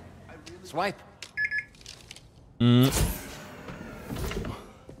ahead. Swipe.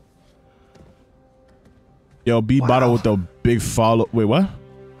 Yo, B Butter with the big follow. Wait, what?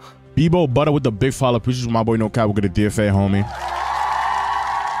 Bebo Butter with the big follow. Appreciate my boy No Cap with the DFA, homie.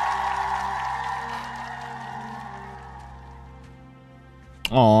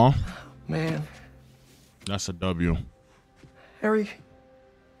 Aw. Man. That's a W. Harry.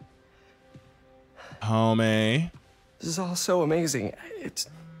 Homie. This is all so amazing. It's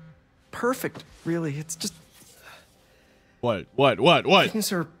perfect, really. It's just... What?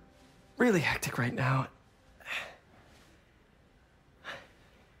 Things are really hectic right now.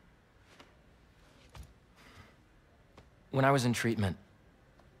 When I was in treatment,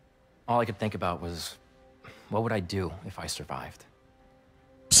 all I could think about was, what would I do if I survived?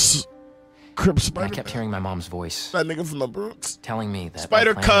 Crip And I Spider. kept hearing my mom's voice. That nigga from the Brooks. Telling me that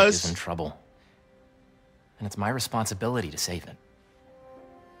Spider my planet Cuz is in trouble. And it's my responsibility to save it.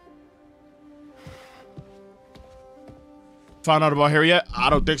 Found out about Harry yet? I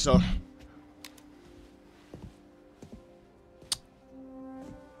don't think so.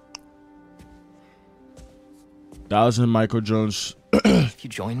 Thousand Michael Jones. If you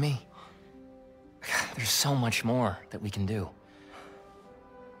join me, there's so much more that we can do.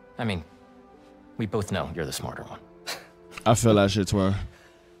 I mean, we both know you're the smarter one. I feel that shit, Twer.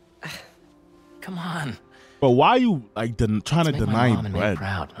 Come on. But why are you like trying to Let's make deny my mom and Meg bread?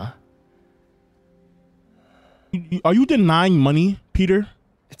 proud, huh? Are you denying money, Peter?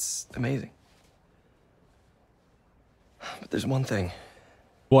 It's amazing. But there's one thing.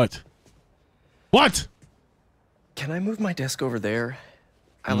 What? What? Can I move my desk over there?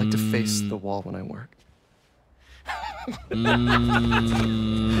 I like to face the wall when I work.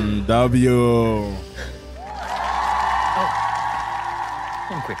 W. Oh,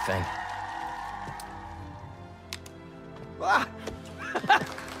 one quick thing.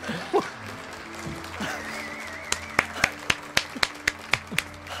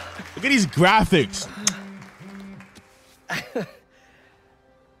 Look at these graphics.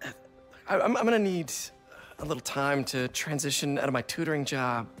 I'm gonna need a little time to transition out of my tutoring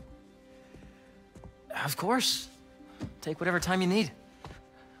job. Of course. Take whatever time you need.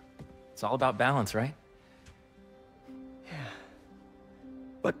 It's all about balance, right? Yeah.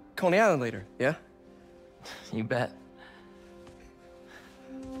 But Coney Island later, yeah? You bet.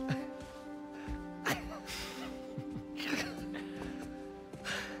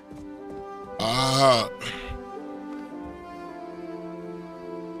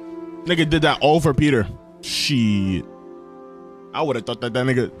 Nigga did that all for Peter. Shit. I would have thought that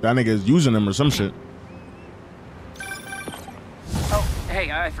nigga is using him or some shit. Oh,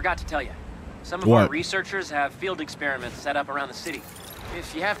 hey, I forgot to tell you. Some of our researchers have field experiments set up around the city.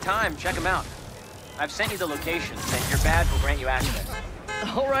 If you have time, check them out. I've sent you the locations, and your badge will grant you access.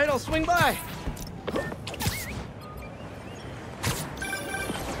 All right, I'll swing by.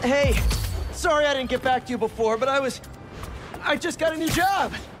 Hey, sorry I didn't get back to you before, but I just got a new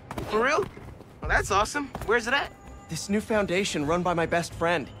job. For real? Well, that's awesome. Where's it at? This new foundation run by my best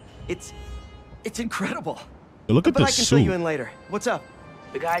friend. It's incredible. Look at but this I can suit. fill you in later. What's up?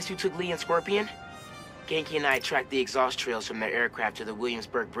 The guys who took Lee and Scorpion? Genki and I tracked the exhaust trails from their aircraft to the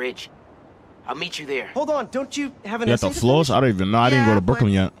Williamsburg Bridge. I'll meet you there. Hold on, don't you have an You got the essay to floors? finish? I don't even know. I didn't go to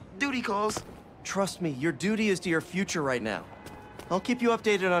Brooklyn yet. Duty calls. Trust me, your duty is to your future right now. I'll keep you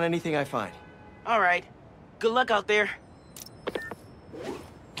updated on anything I find. All right. Good luck out there.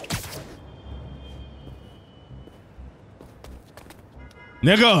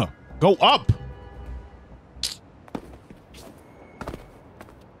 Nigga, go up.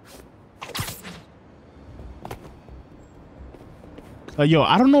 Yo,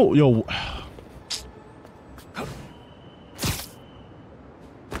 I don't know, yo.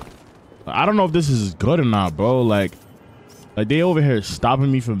 I don't know if this is good or not, bro. Like they over here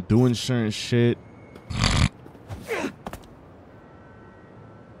stopping me from doing certain shit.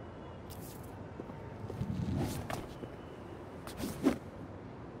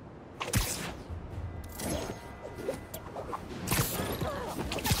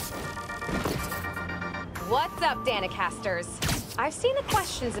 What's up, Danicasters? I've seen the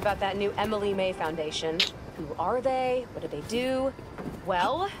questions about that new Emily May Foundation. Who are they? What do they do?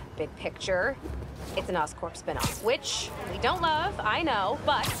 Well, big picture, it's an Oscorp spinoff, which we don't love, I know,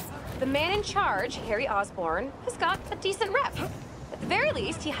 but the man in charge, Harry Osborn, has got a decent rep. At the very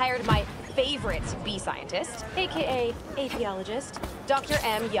least, he hired my favorite bee scientist, aka apiologist, Dr.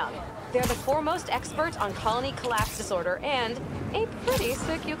 M. Young. They're the foremost expert on colony collapse disorder and a pretty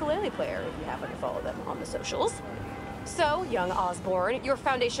sick ukulele player if you happen to follow them on the socials. So, young Osborn, your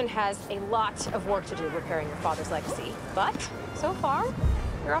foundation has a lot of work to do repairing your father's legacy. But, so far,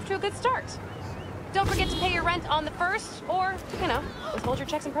 you're off to a good start. Don't forget to pay your rent on the 1st, or, you know, withhold your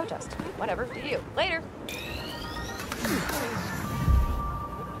checks in protest. Whatever, do you. Later.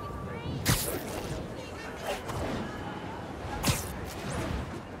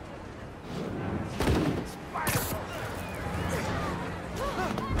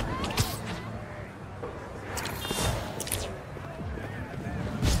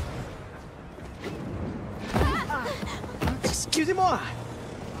 Excusez-moi.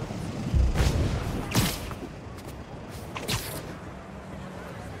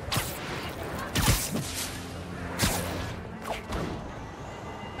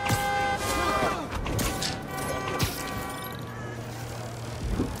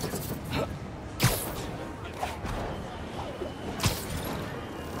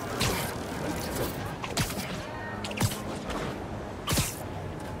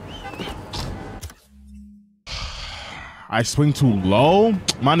 I swing too low,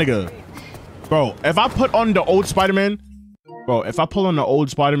 my nigga. Bro, if I put on the old Spider-Man, bro, if I pull on the old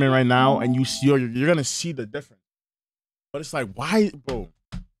Spider-Man right now and you see, you're gonna see the difference. But it's like, why, bro?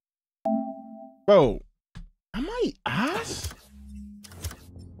 Bro, am I ass?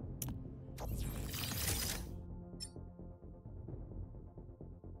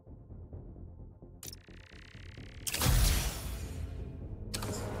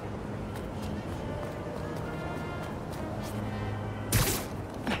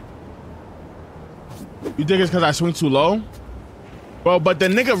 You think it's because I swing too low? Bro, but the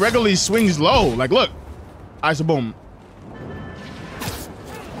nigga regularly swings low. Like, look. Ice boom.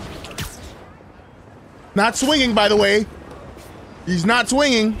 Not swinging, by the way. He's not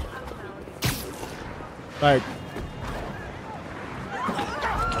swinging. Like.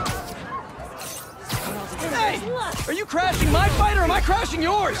 Hey! Are you crashing my fight or am I crashing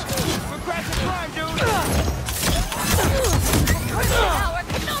yours? We're crashing crime, dude.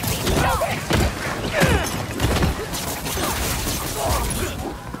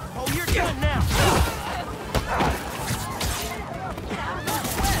 Oh, you're done now.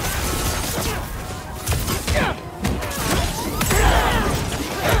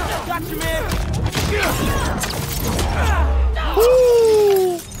 Got you, man.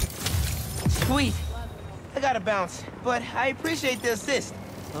 Woo! Sweet. I gotta bounce, but I appreciate the assist.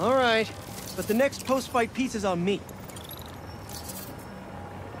 All right, but the next post-fight piece is on me.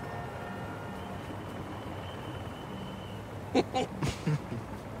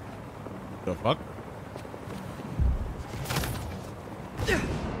 The fuck?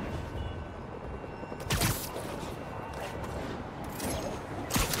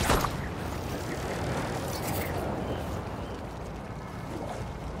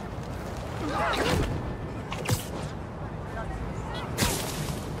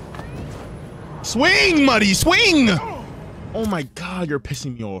 Swing, Muddy, swing! Oh my God, you're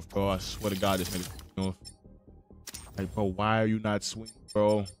pissing me off, bro. I swear to God, this nigga's pissing me off. Like, bro, why are you not swinging,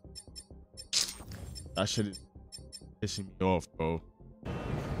 bro? That shit is pissing me off, bro.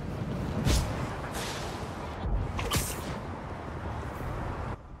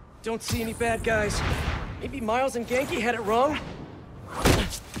 Don't see any bad guys. Maybe Miles and Genki had it wrong?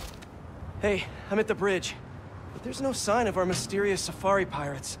 Hey, I'm at the bridge. But there's no sign of our mysterious safari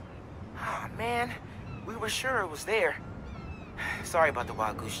pirates. Oh, man. We were sure it was there. Sorry about the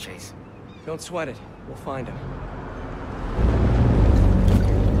wild goose chase. Don't sweat it. We'll find him.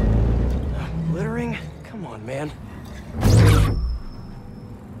 Littering? Come on, man.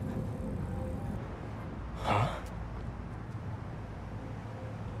 Huh?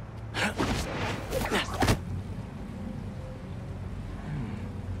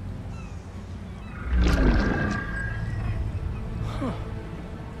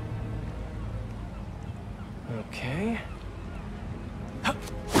 Okay.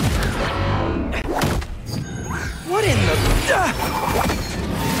 What in the...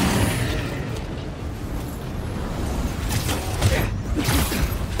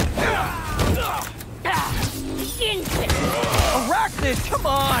 Arachnid, come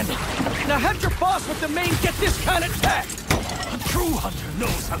on! Now have your boss with the main get this kind of tech! A true hunter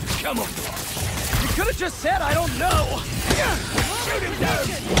knows how to camouflage. You could have just said, I don't know! Shoot him down!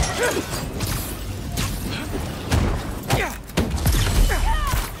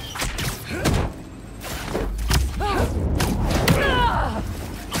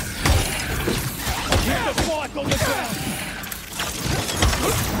 Keep the fight on the ground!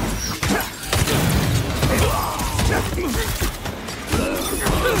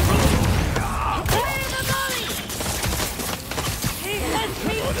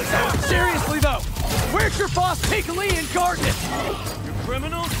 Seriously though, where'd your boss take Lee and guard it? You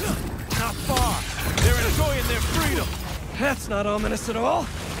criminals? Not far. They're enjoying their freedom. That's not ominous at all.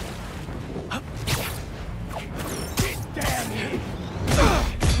 Damn you!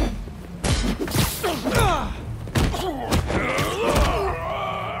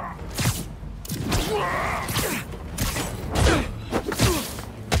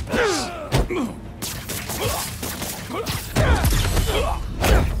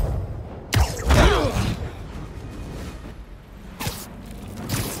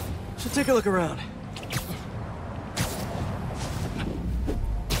 Should take a look around.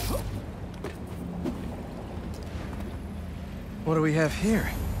 What do we have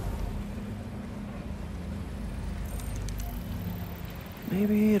here?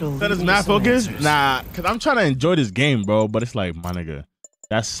 Maybe it'll... That is not focused? Nah, because I'm trying to enjoy this game, bro. But it's like, my nigga,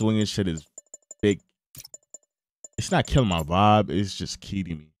 that swinging shit is big. It's not killing my vibe. It's just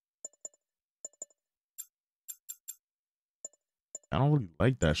keeping me. I don't really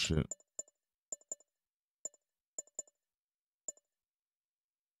like that shit.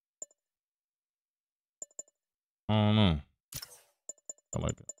 I don't know. I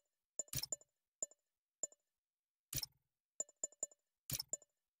like it.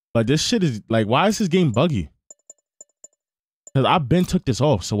 Like, this shit is like, why is this game buggy? Because I've been took this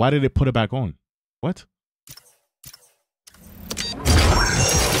off, so why did it put it back on? What?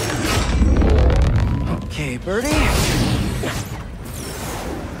 Okay, Birdie.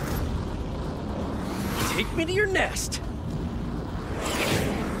 Take me to your nest.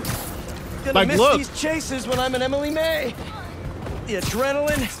 Gonna Like, miss look. these chases when I'm an Emily May. The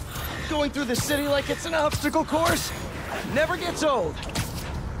adrenaline, going through the city like it's an obstacle course, never gets old.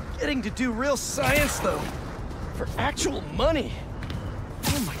 Getting to do real science, though, for actual money.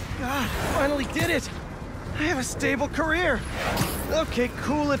 Oh my God, finally did it. I have a stable career. Okay,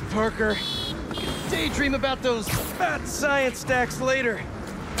 cool it, Parker. Daydream about those fat science stacks later.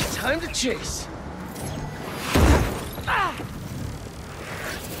 Time to chase. Ah!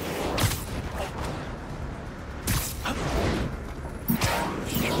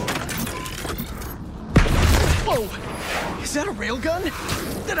 Whoa! Is that a railgun?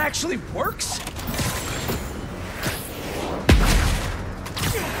 That actually works?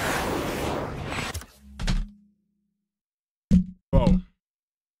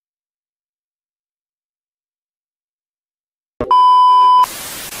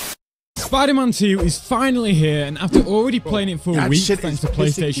 Spider-Man 2 is finally here, and after already playing it for a week thanks to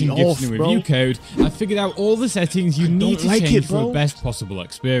PlayStation Gifts and review code, I figured out all the settings you need to change for the best possible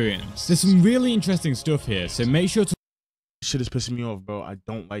experience. There's some really interesting stuff here, so make sure to... Shit is pissing me off, bro. I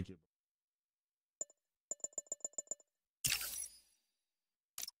don't like it.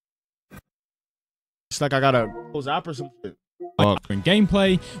 It's like I gotta close app or some shit. In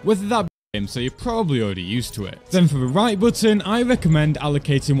gameplay, whether that be so you're probably already used to it. Then for the right button, I recommend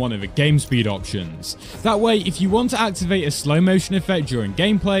allocating one of the game speed options. That way, if you want to activate a slow motion effect during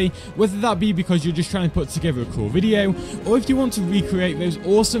gameplay, whether that be because you're just trying to put together a cool video, or if you want to recreate those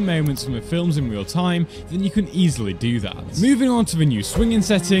awesome moments from the films in real time, then you can easily do that. Moving on to the new swinging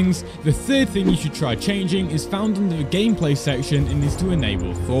settings, the third thing you should try changing is found under the gameplay section and is to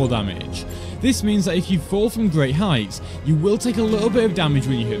enable fall damage. This means that if you fall from great heights, you will take a little bit of damage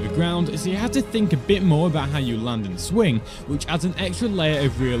when you hit the ground, so you have to think a bit more about how you land and swing, which adds an extra layer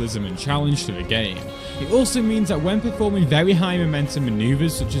of realism and challenge to the game. It also means that when performing very high momentum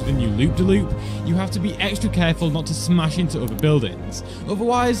maneuvers such as the new loop-de-loop, you have to be extra careful not to smash into other buildings,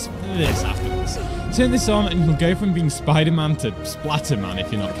 otherwise this happens. Turn this on and you'll go from being Spider-Man to Splatterman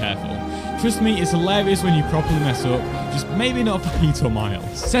if you're not careful. Trust me, it's hilarious when you properly mess up, just maybe not for Pete or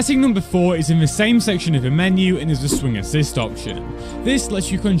Miles. Setting number 4 is in the same section of the menu and is the swing assist option. This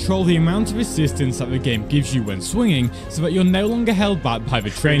lets you control the amount of assistance that the game gives you when swinging so that you're no longer held back by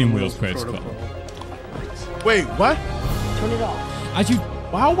the training wheels protocol. Wait, what? Turn it off. As you...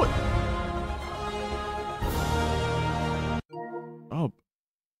 Wow, what? Oh.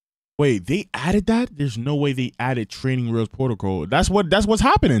 Wait, they added that? There's no way they added training wheels protocol. That's what's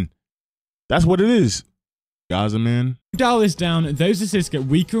happening. That's what it is. Gaza, man. Dial this down, those assists get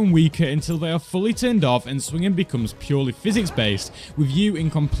weaker and weaker until they are fully turned off and swinging becomes purely physics-based, with you in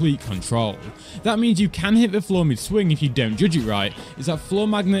complete control. That means you can hit the floor mid-swing if you don't judge it right, as that floor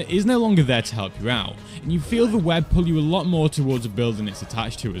magnet is no longer there to help you out, and you feel the web pull you a lot more towards a building it's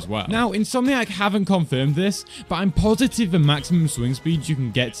attached to as well. Now, Insomniac haven't confirmed this, but I'm positive the maximum swing speed you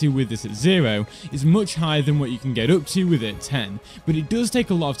can get to with this at 0 is much higher than what you can get up to with it at 10, but it does take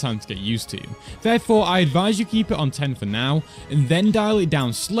a lot of time to get used to. Therefore, I advise you keep it on 10 for now, and then dial it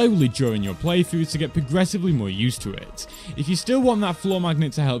down slowly during your playthrough to get progressively more used to it. If you still want that floor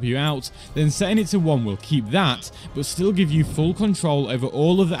magnet to help you out, then setting it to 1 will keep that, but still give you full control over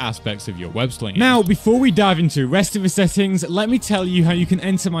all of the aspects of your web slinging. Now, before we dive into the rest of the settings, let me tell you how you can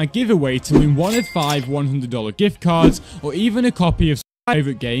enter my giveaway to win one of 5 $100 gift cards, or even a copy of my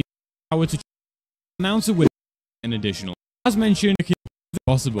favorite game, to announce a winner an additional. As mentioned,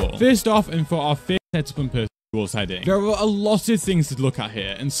 possible. First off, and for our first setup and personal heading, there are a lot of things to look at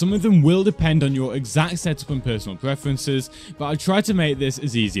here, and some of them will depend on your exact setup and personal preferences, but I'll try to make this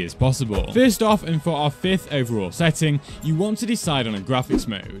as easy as possible. First off, and for our 5th overall setting, you want to decide on a graphics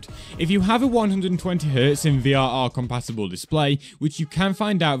mode. If you have a 120Hz in VRR compatible display, which you can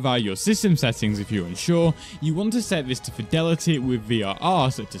find out via your system settings if you're unsure, you want to set this to fidelity with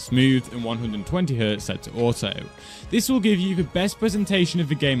VRR set to smooth and 120Hz set to auto. This will give you the best presentation of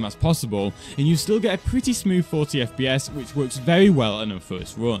the game as possible, and you still get a pretty smooth 40 FPS, which works very well on a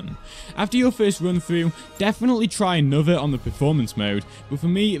first run. After your first run through, definitely try another on the performance mode, but for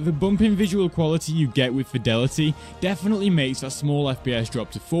me, the bump in visual quality you get with fidelity definitely makes that small FPS drop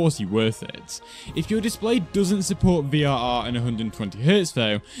to 40 worth it. If your display doesn't support VRR and 120Hz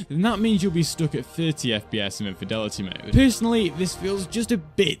though, then that means you'll be stuck at 30 FPS in the fidelity mode. Personally, this feels just a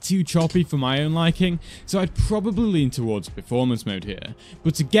bit too choppy for my own liking, so I'd probably lean towards performance mode here.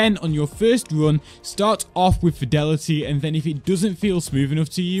 But again, on your first run, start off with fidelity, and then if it doesn't feel smooth enough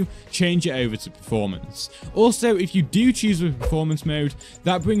to you, change it over to performance. Also, if you do choose the performance mode,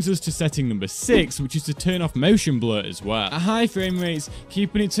 that brings us to setting number 6, which is to turn off motion blur as well. At high frame rates,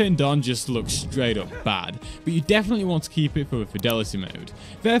 keeping it turned on just looks straight up bad, but you definitely want to keep it for the fidelity mode.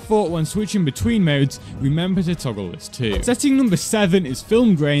 Therefore, when switching between modes, remember to toggle this too. Setting number 7 is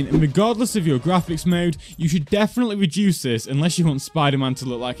film grain, and regardless of your graphics mode, you should definitely reduce this unless you want Spider-Man to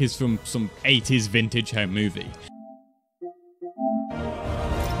look like he's from some 80s vintage home movie.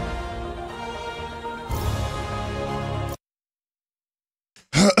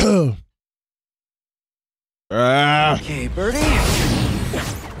 Okay, Birdie.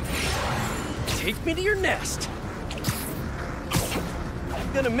 Take me to your nest.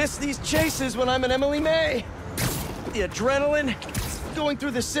 I'm gonna miss these chases when I'm an Emily May. The adrenaline, going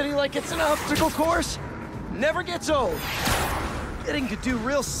through the city like it's an obstacle course, never gets old. Getting to do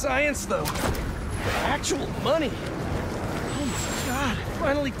real science, though. Actual money. Oh my God, I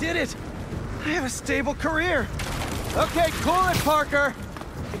finally did it. I have a stable career. Okay, cool it, Parker.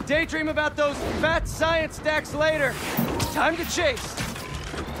 I can daydream about those fat science stacks later. Time to chase.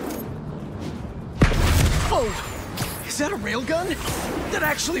 Oh, is that a railgun? That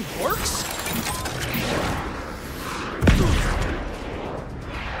actually works?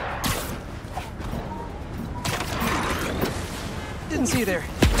 Didn't see you there.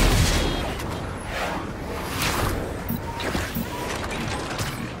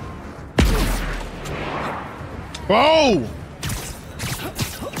 Whoa!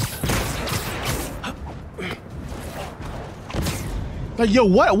 Like, yo,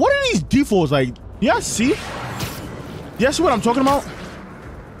 what are these defaults? Like, yeah, see? Yeah, see what I'm talking about?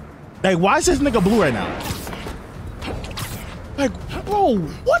 Like, why is this nigga blue right now? Like, bro,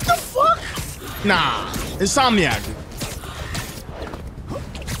 what the fuck? Nah, Insomniac.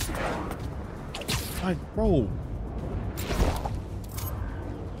 Like, bro.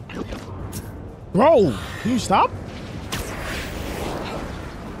 Bro, can you stop?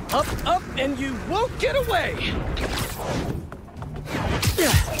 Up, up, and you won't get away!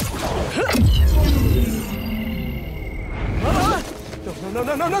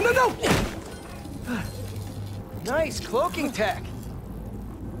 No! Nice cloaking tech.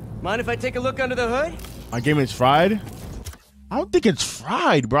 Mind if I take a look under the hood? My game is fried? I don't think it's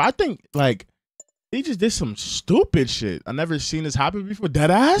fried, bro. I think, like, they just did some stupid shit. I never seen this happen before.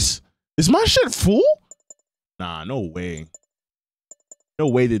 Deadass? Is my shit full? Nah, no way. No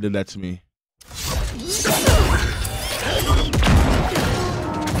way they did that to me.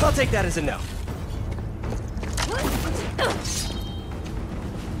 I'll take that as a no.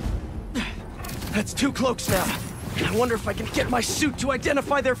 That's 2 cloaks now. I wonder if I can get my suit to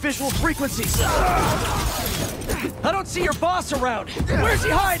identify their visual frequencies. I don't see your boss around. Where's he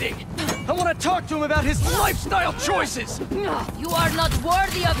hiding? I want to talk to him about his lifestyle choices. You are not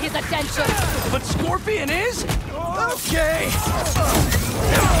worthy of his attention. But Scorpion is? Okay.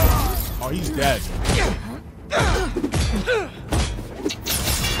 Oh, he's dead.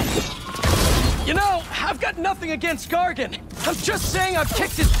 You know, I've got nothing against Gargan. I'm just saying I've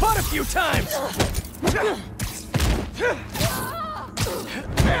kicked his butt a few times.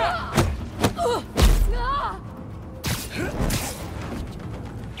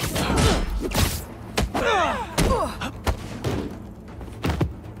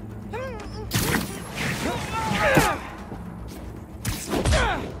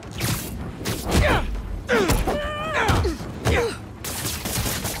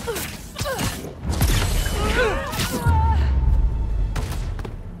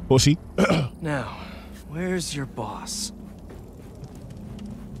 Pussy. Now, where's your boss?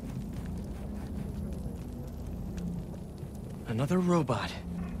 Another robot.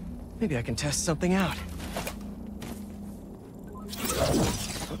 Maybe I can test something out.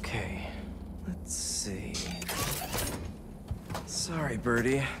 Okay, let's see. Sorry,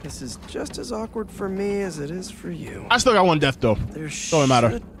 Birdie. This is just as awkward for me as it is for you. I still got 1 death, though. There Don't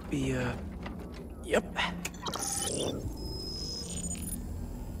matter. should be a... Yep.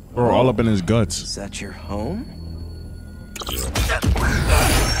 Bro, all up in his guts. Is that your home?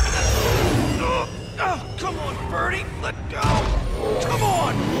 Oh, come on, Birdie! Let go! Come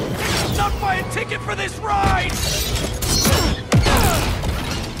on! Not buy a ticket for this ride!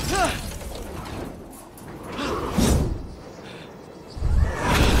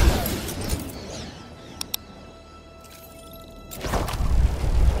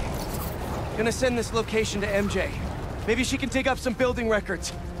 Gonna send this location to MJ. Maybe she can dig up some building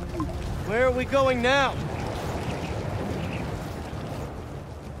records. Where are we going now?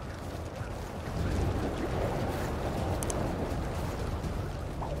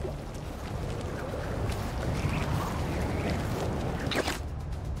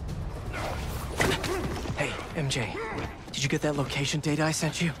 Hey, MJ. Did you get that location data I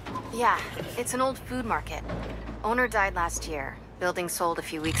sent you? Yeah, it's an old food market. Owner died last year. Building sold a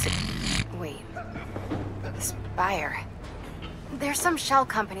few weeks ago. Wait. Spire. There's some shell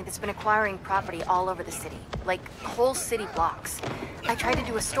company that's been acquiring property all over the city. Like, whole city blocks. I tried to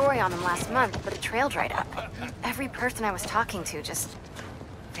do a story on them last month, but the trail dried up. Every person I was talking to just...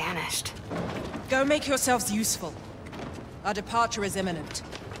 vanished. Go make yourselves useful. Our departure is imminent.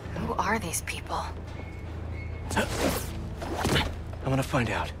 Who are these people? I'm gonna find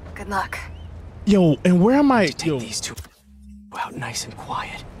out. Good luck. Yo, and where am I? Take these two out nice and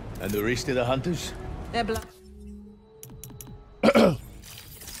quiet. And the rest of the hunters? They're blood.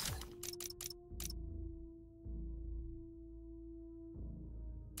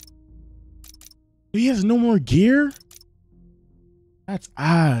 He has no more gear? That's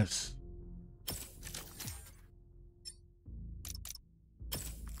ass.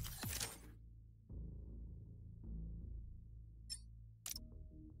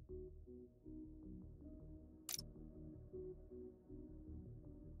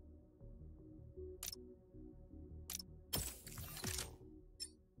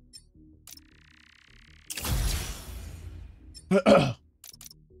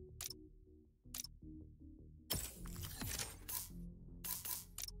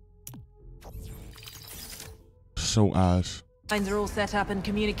 So ass. Lines are all set up and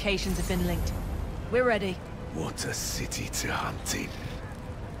communications have been linked. We're ready. What a city to hunt in.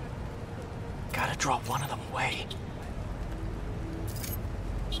 Gotta draw one of them away.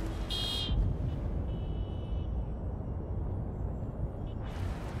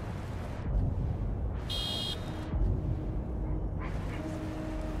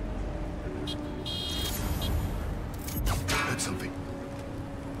 Heard something.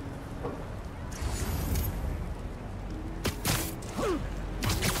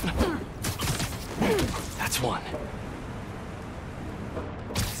 That's one.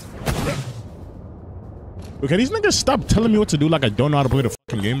 Okay, these niggas stop telling me what to do like I don't know how to play the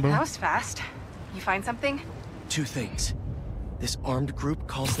fucking game, bro. That was fast. You find something? Two things. This armed group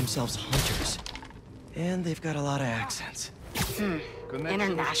calls themselves Hunters. And they've got a lot of accents.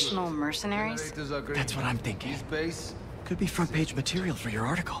 International mercenaries? That's what I'm thinking. Could be front page material for your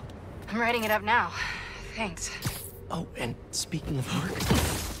article. I'm writing it up now. Thanks. Oh, and speaking of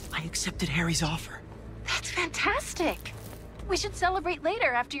work, I accepted Harry's offer. That's fantastic. We should celebrate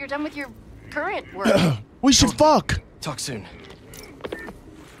later after you're done with your current work. We should fuck. Talk soon.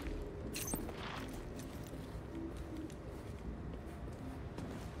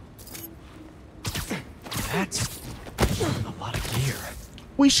 That's a lot of gear.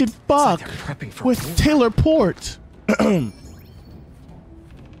 We should fuck with Taylor Port.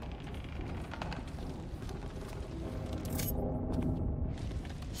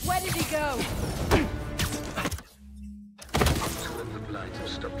 Where did he go? Two of the blinds have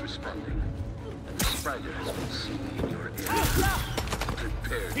stopped responding, and the spider has been seen in your area.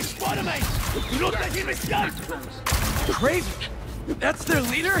 Prepare. It's Spiderman! Do not let him escape! KRAVEN! That's their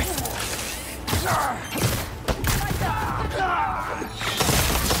leader?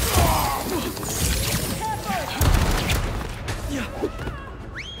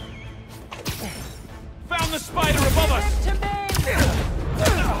 Found the spider above us!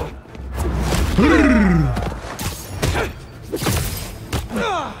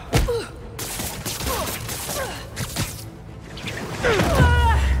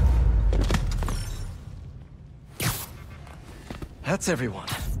 That's everyone.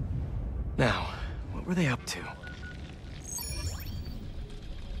 Now, what were they up to?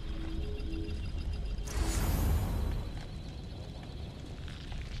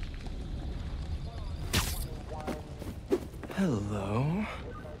 Hello?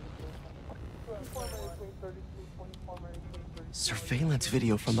 Surveillance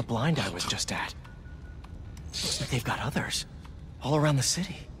video from the blind I was just at. Looks like they've got others. All around the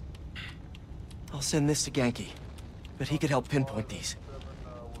city. I'll send this to Genki. But he could help pinpoint these.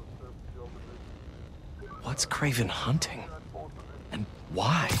 What's KRAVEN hunting? And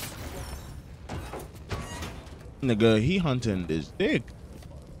why? Nigga, he hunting this dick.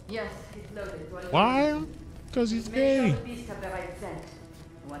 Yes, it's loaded. Why? Because he's gay.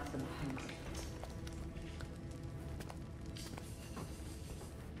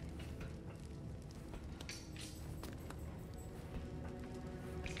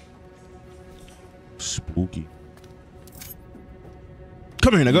 Spooky.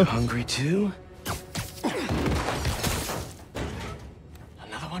 Come here, nigga. You hungry too?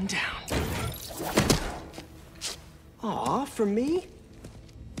 Another one down. Aw, for me?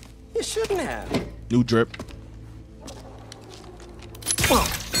 You shouldn't have. New drip.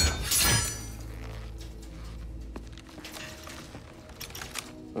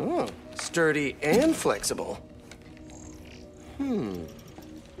 Oh, sturdy and flexible.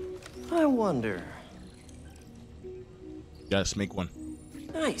 I wonder. Yes, make one.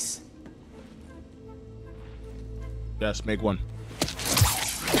 Nice. Yes, make one.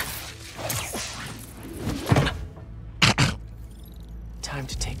 Time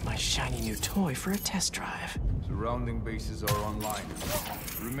to take my shiny new toy for a test drive. Surrounding bases are online.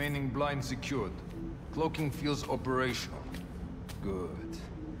 Remaining blind secured. Cloaking fields operational. Good.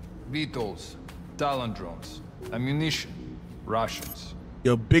 Beetles, Talon drones, ammunition, rations.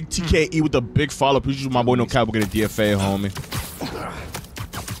 Yo, big TKE with the big follow. Please use my boy No Cap. We'll get a DFA, homie.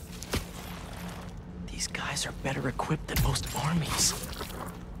 These guys are better equipped than most armies.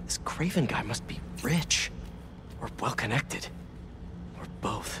 This KRAVEN guy must be rich, or well-connected, or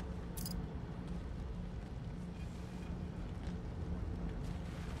both.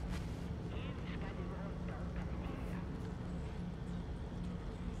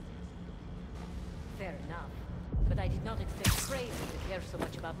 Fair enough. But I did not expect KRAVEN to care so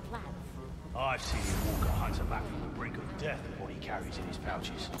much about plans. I've seen him walk a hunter back from the brink of death with what he carries in his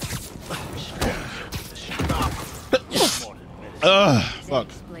pouches. Modern Fuck.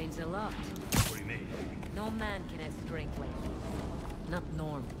 Explains a lot. What do you mean? No man can have strength like you. Not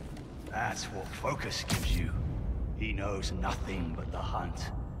normal. That's what Focus gives you. He knows nothing but the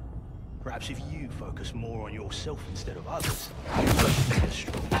hunt. Perhaps if you focus more on yourself instead of others, you'll be as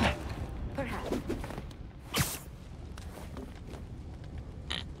strong. Perhaps.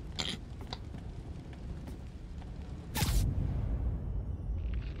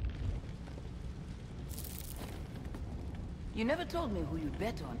 You never told me who you'd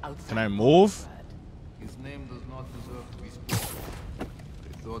bet on outside. Can I move? His name does not deserve to be spoken.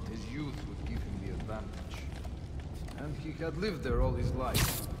 They thought his youth would give him the advantage. And he had lived there all his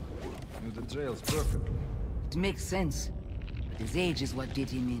life. Knew the trails perfectly. It makes sense. But his age is what did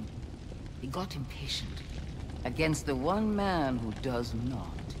him in. He got impatient. Against the one man who does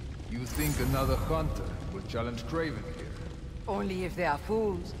not. You think another hunter will challenge KRAVEN here? Only if they are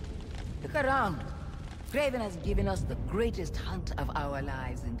fools. Look around. KRAVEN has given us the greatest hunt of our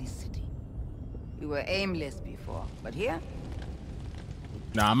lives in this city. We were aimless before, but here?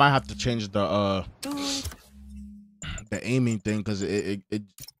 Nah, I might have to change the aiming thing because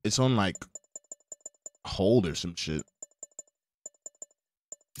it's on like hold or some shit.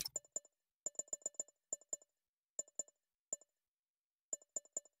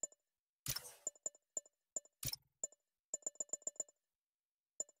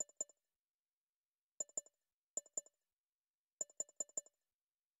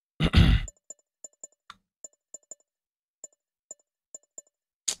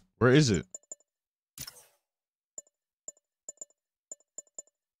 Where is it?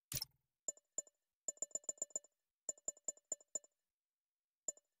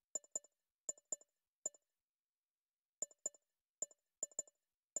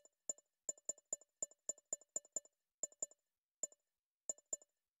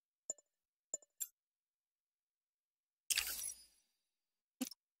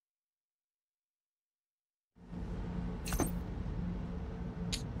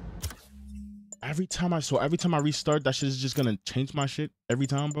 Every time I restart, that shit is just gonna change my shit every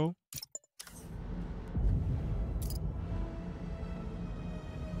time, bro.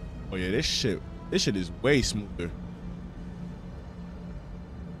 Oh yeah, this shit is way smoother.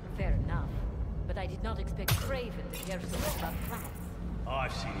 Fair enough. But I did not expect KRAVEN to care so much about plans.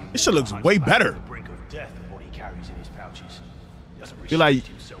 I've seen him. This shit looks way better. The brink of death with what he carries in his pouches. He doesn't Feel like,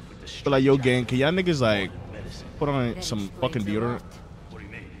 restrict himself with the feel like yo gang, can y'all niggas like put on some fucking deodorant? What do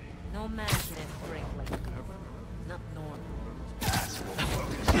you mean? No man can have strength like you. Not normal. That's what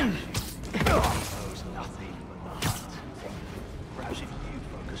Focus gives you. He knows nothing but the hunt. Perhaps if you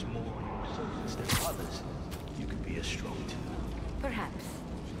focus more on yourself instead of others, you could be as strong too. Perhaps.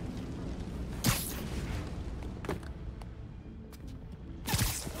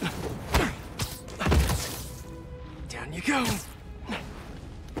 Down you go.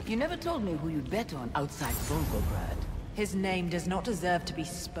 You never told me who you'd bet on outside Volgograd. His name does not deserve to be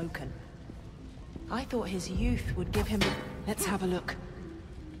spoken. I thought his youth would give him... Let's have a look.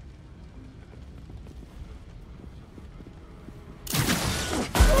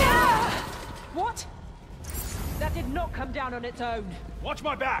 What? That did not come down on its own. Watch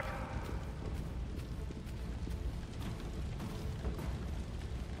my back!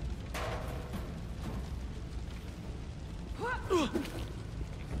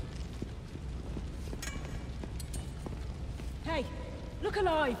 Hey, look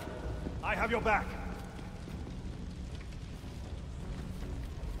alive! I have your back.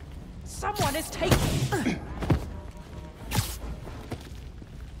 Someone is taking...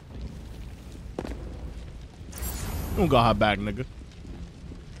 Don't got her back, nigga.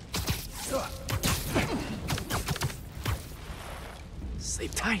 Stay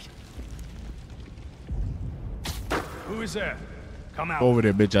tight. Who is there? Come out. Go over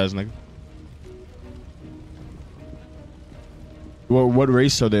there, bitch ass nigga. What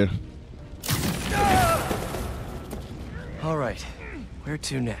race are there? All right, where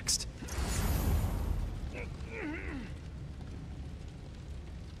to next?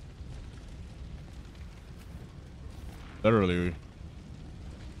 Literally.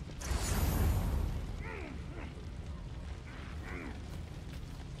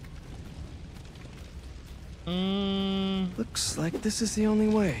 Looks like this is the only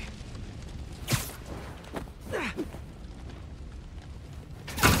way.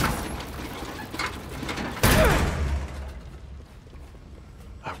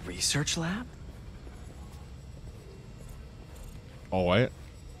 A research lab? Oh, what?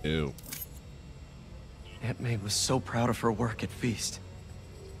 Ew. Aunt May was so proud of her work at Feast.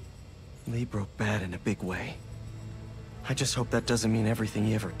 Lee broke bad in a big way. I just hope that doesn't mean everything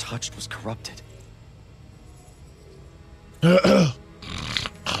he ever touched was corrupted. An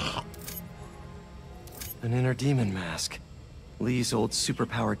inner demon mask. Lee's old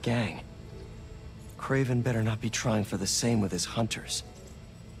superpowered gang. KRAVEN better not be trying for the same with his hunters.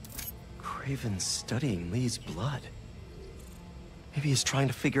 KRAVEN's studying Lee's blood. Maybe he's trying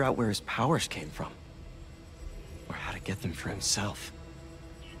to figure out where his powers came from. Or how to get them for himself.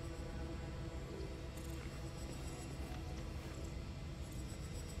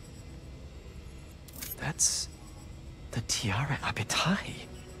 That's the Tiara Apitai.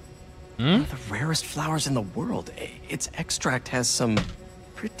 One of the rarest flowers in the world. Its extract has some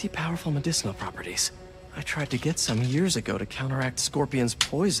pretty powerful medicinal properties. I tried to get some years ago to counteract Scorpion's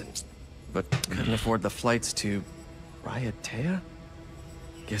poison, but couldn't afford the flights to Raiatea?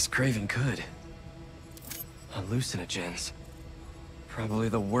 Guess KRAVEN could. Hallucinogens. Probably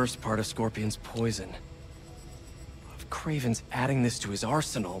the worst part of Scorpion's poison. If KRAVEN's adding this to his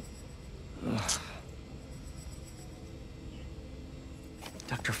arsenal... Ugh.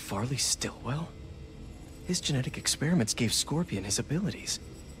 Dr. Farley Stillwell? His genetic experiments gave Scorpion his abilities.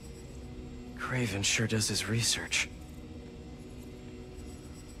 KRAVEN sure does his research.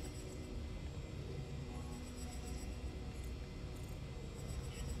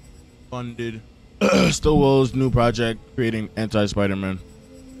 Funded. Stillwell's new project, creating anti-Spiderman.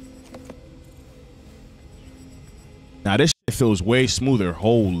 Now this shit feels way smoother.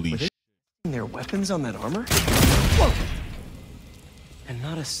 Holy shit. Their weapons on that armor? Whoa. And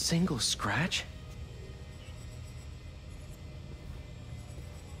not a single scratch?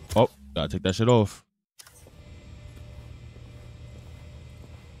 Oh, gotta take that shit off.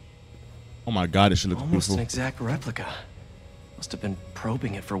 Oh my god, this shit looks Almost beautiful. an exact replica. Must have been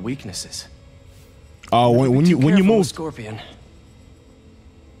probing it for weaknesses. Oh, when you move, Scorpion.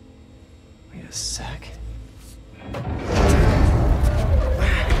 Wait a sec.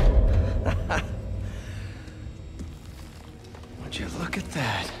 Would you look at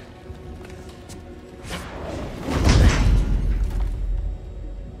that?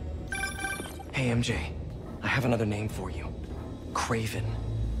 Hey, MJ. I have another name for you. KRAVEN.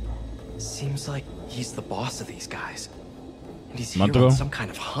 Seems like he's the boss of these guys. And he's here on some kind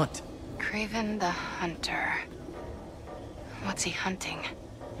of hunt. KRAVEN the Hunter. What's he hunting?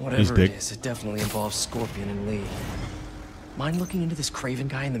 Whatever it is, it definitely involves Scorpion and Lee. Mind looking into this KRAVEN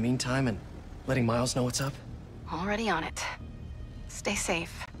guy in the meantime and letting Miles know what's up? Already on it. Stay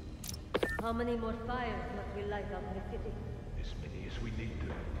safe. How many more fires must we light up in the city? As many as we need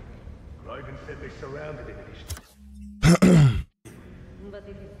to. KRAVEN said they surrounded it. But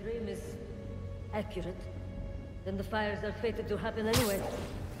if his dream is accurate, then the fires are fated to happen anyway.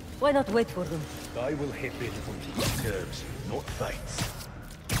 Why not wait for them? I will hit in on these curves, not fights.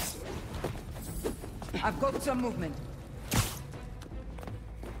 I've got some movement.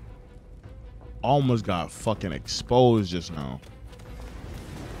 almost got fucking exposed just now.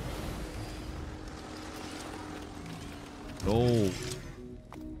 Oh.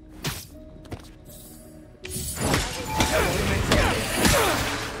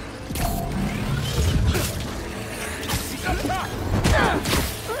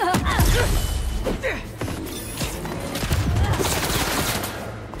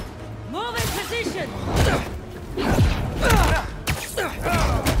 Move in position.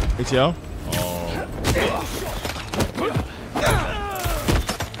 ATL?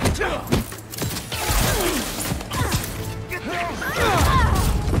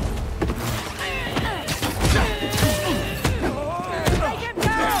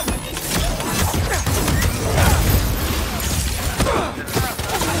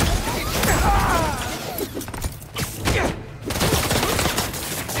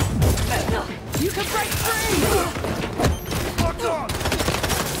 You can break free. Lock on.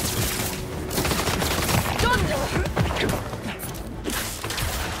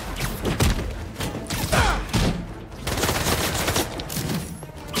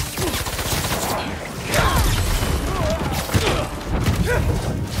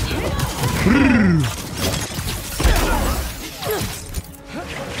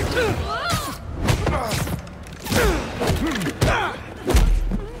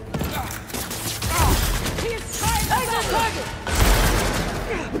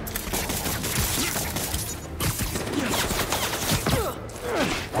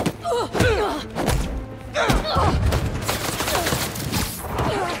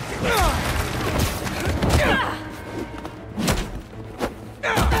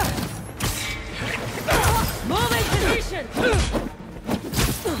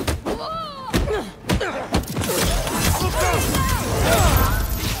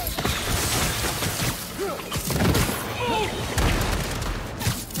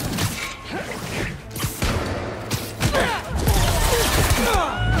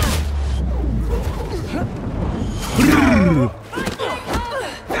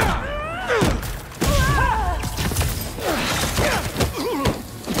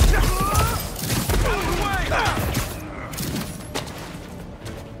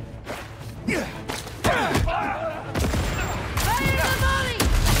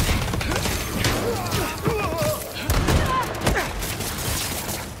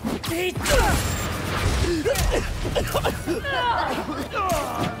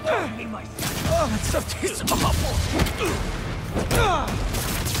 Oh, that stuff tastes awful.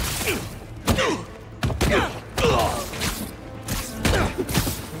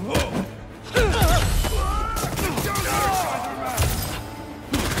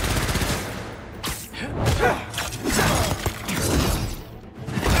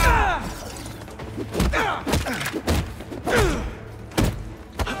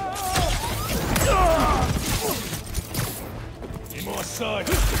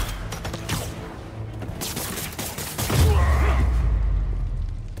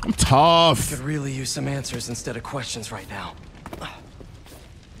 I'm tough. Could really use some answers instead of questions right now.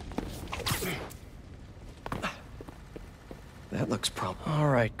 That looks all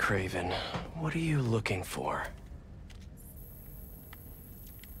right, Kraven. What are you looking for?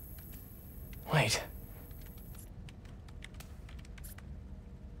 Wait.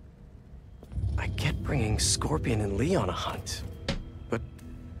 I get bringing Scorpion and Lee on a hunt, but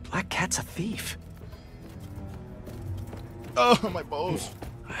Black Cat's a thief. Oh, my balls.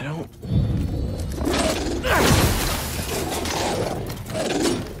 I don't...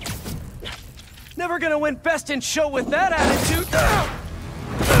 Never gonna win best in show with that attitude.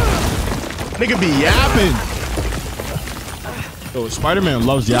 Nigga be yapping. Yo, Spider-Man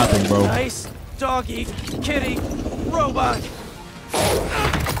loves yapping, bro. Nice doggy, kitty, robot.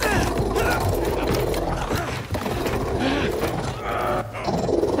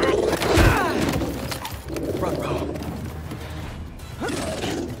 Front row.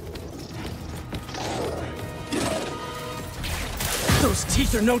 Those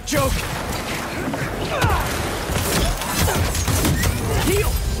teeth are no joke.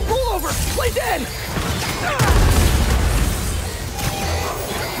 Heal! Roll over! Play dead!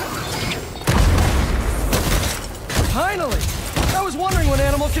 Finally! I was wondering when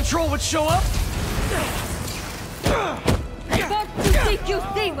animal control would show up. What do you think you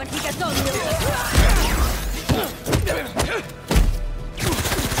see when he gets on you?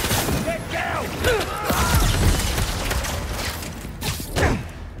 Get down!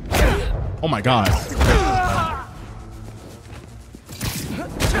 Oh my god.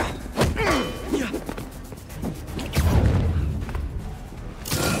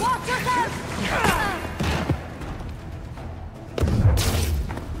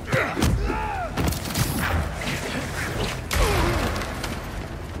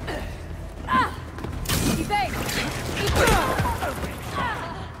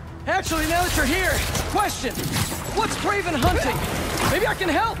 Actually, now that you're here, question. What's KRAVEN hunting? Maybe I can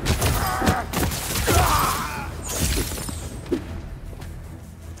help.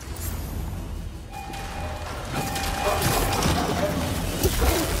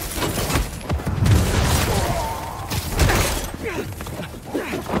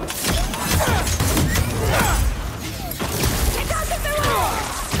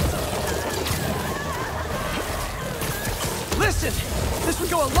 Listen, this would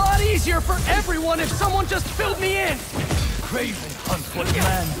go a lot easier for everyone if someone just filled me in. KRAVEN hunts what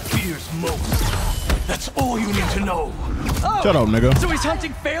man fears most. That's all you need to know. Oh, shut up, nigga. So he's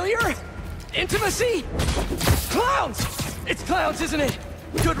hunting failure? Intimacy? Clowns! It's clowns, isn't it?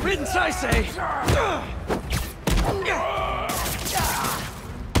 Good riddance, I say.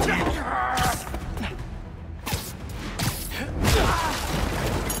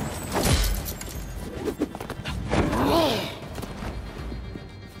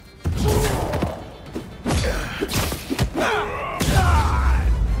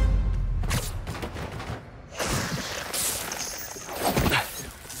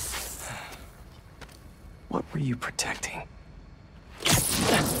 What were you protecting?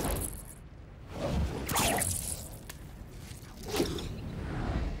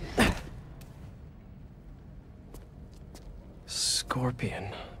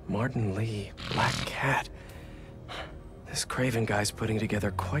 Scorpion, Martin Lee, Black Cat. This KRAVEN guy's putting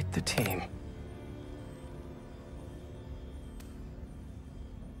together quite the team.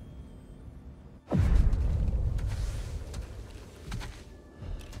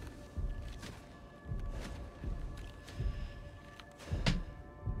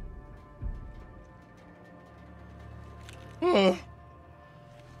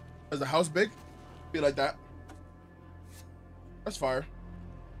 Is the house big? Be like that. That's fire.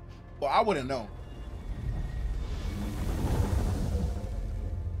 Well, I wouldn't know.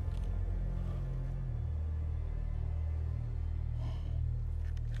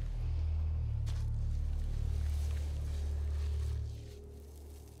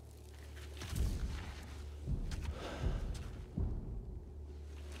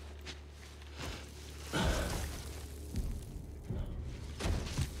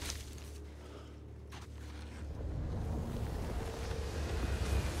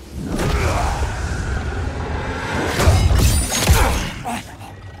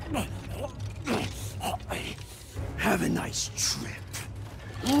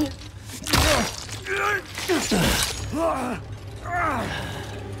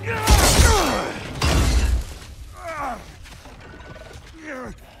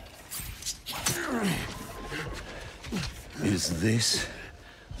 Is this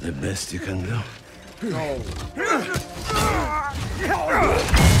the best you can do? No.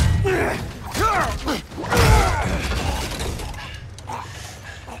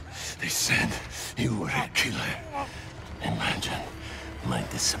 They said you were a killer. Imagine my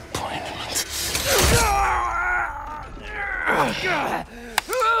disappointment.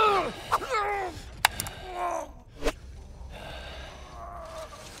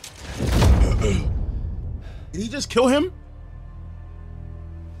 Did he just kill him?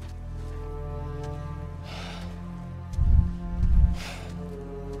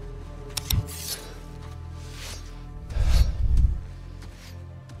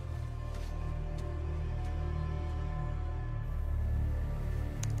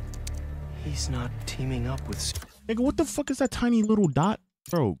 He's not teaming up with... Nigga, what the fuck is that tiny little dot?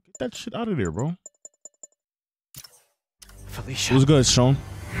 Bro, get that shit out of there, bro. Felicia. What's good, Sean?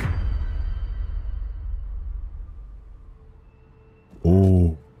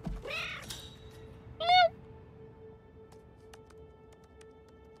 Oh.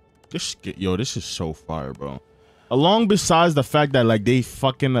 This is so fire, bro. Along besides the fact that like they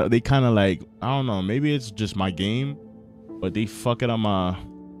fucking they kind of like, I don't know, maybe it's just my game, but they fucking on my...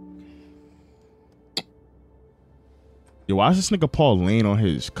 Yo, why is this nigga Paul laying on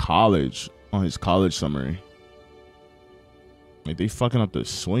his college summary? Like they fucking up the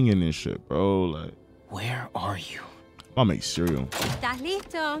swinging and shit, bro. Like, where are you? I'll make cereal. ¿Estás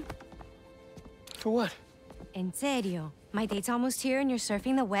listo? For what? En serio. My date's almost here and you're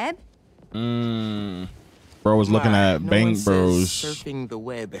surfing the web? Bro was looking at no Bang one Bros. Surfing the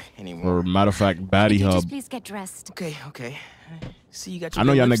web anymore. Or matter of fact, Baddie Just Hub. please get dressed. Okay. See, you got your I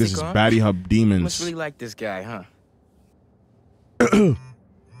know y'all lipstick niggas is on. Baddie Hub You demons. must really like this guy, huh?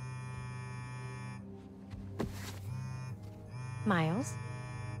 Miles?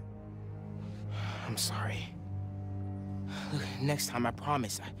 I'm sorry. Look, next time I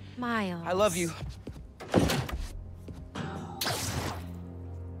promise. Miles. I love you.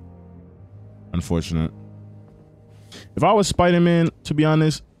 Unfortunate. If I was Spider-Man, to be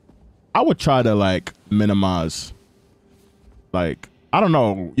honest, I would try to like minimize. Like, I don't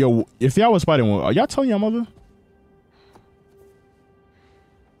know. Yo, if y'all was Spider-Man, are y'all telling your mother?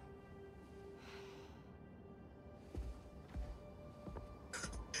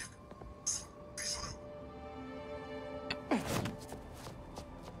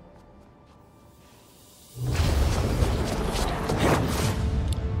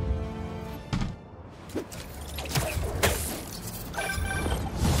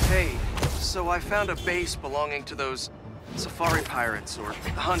 Hey, so I found a base belonging to those safari pirates, or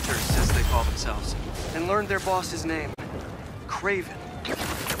hunters, as they call themselves, and learned their boss's name, KRAVEN.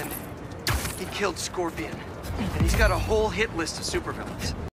 And he killed Scorpion. And he's got a whole hit list of supervillains.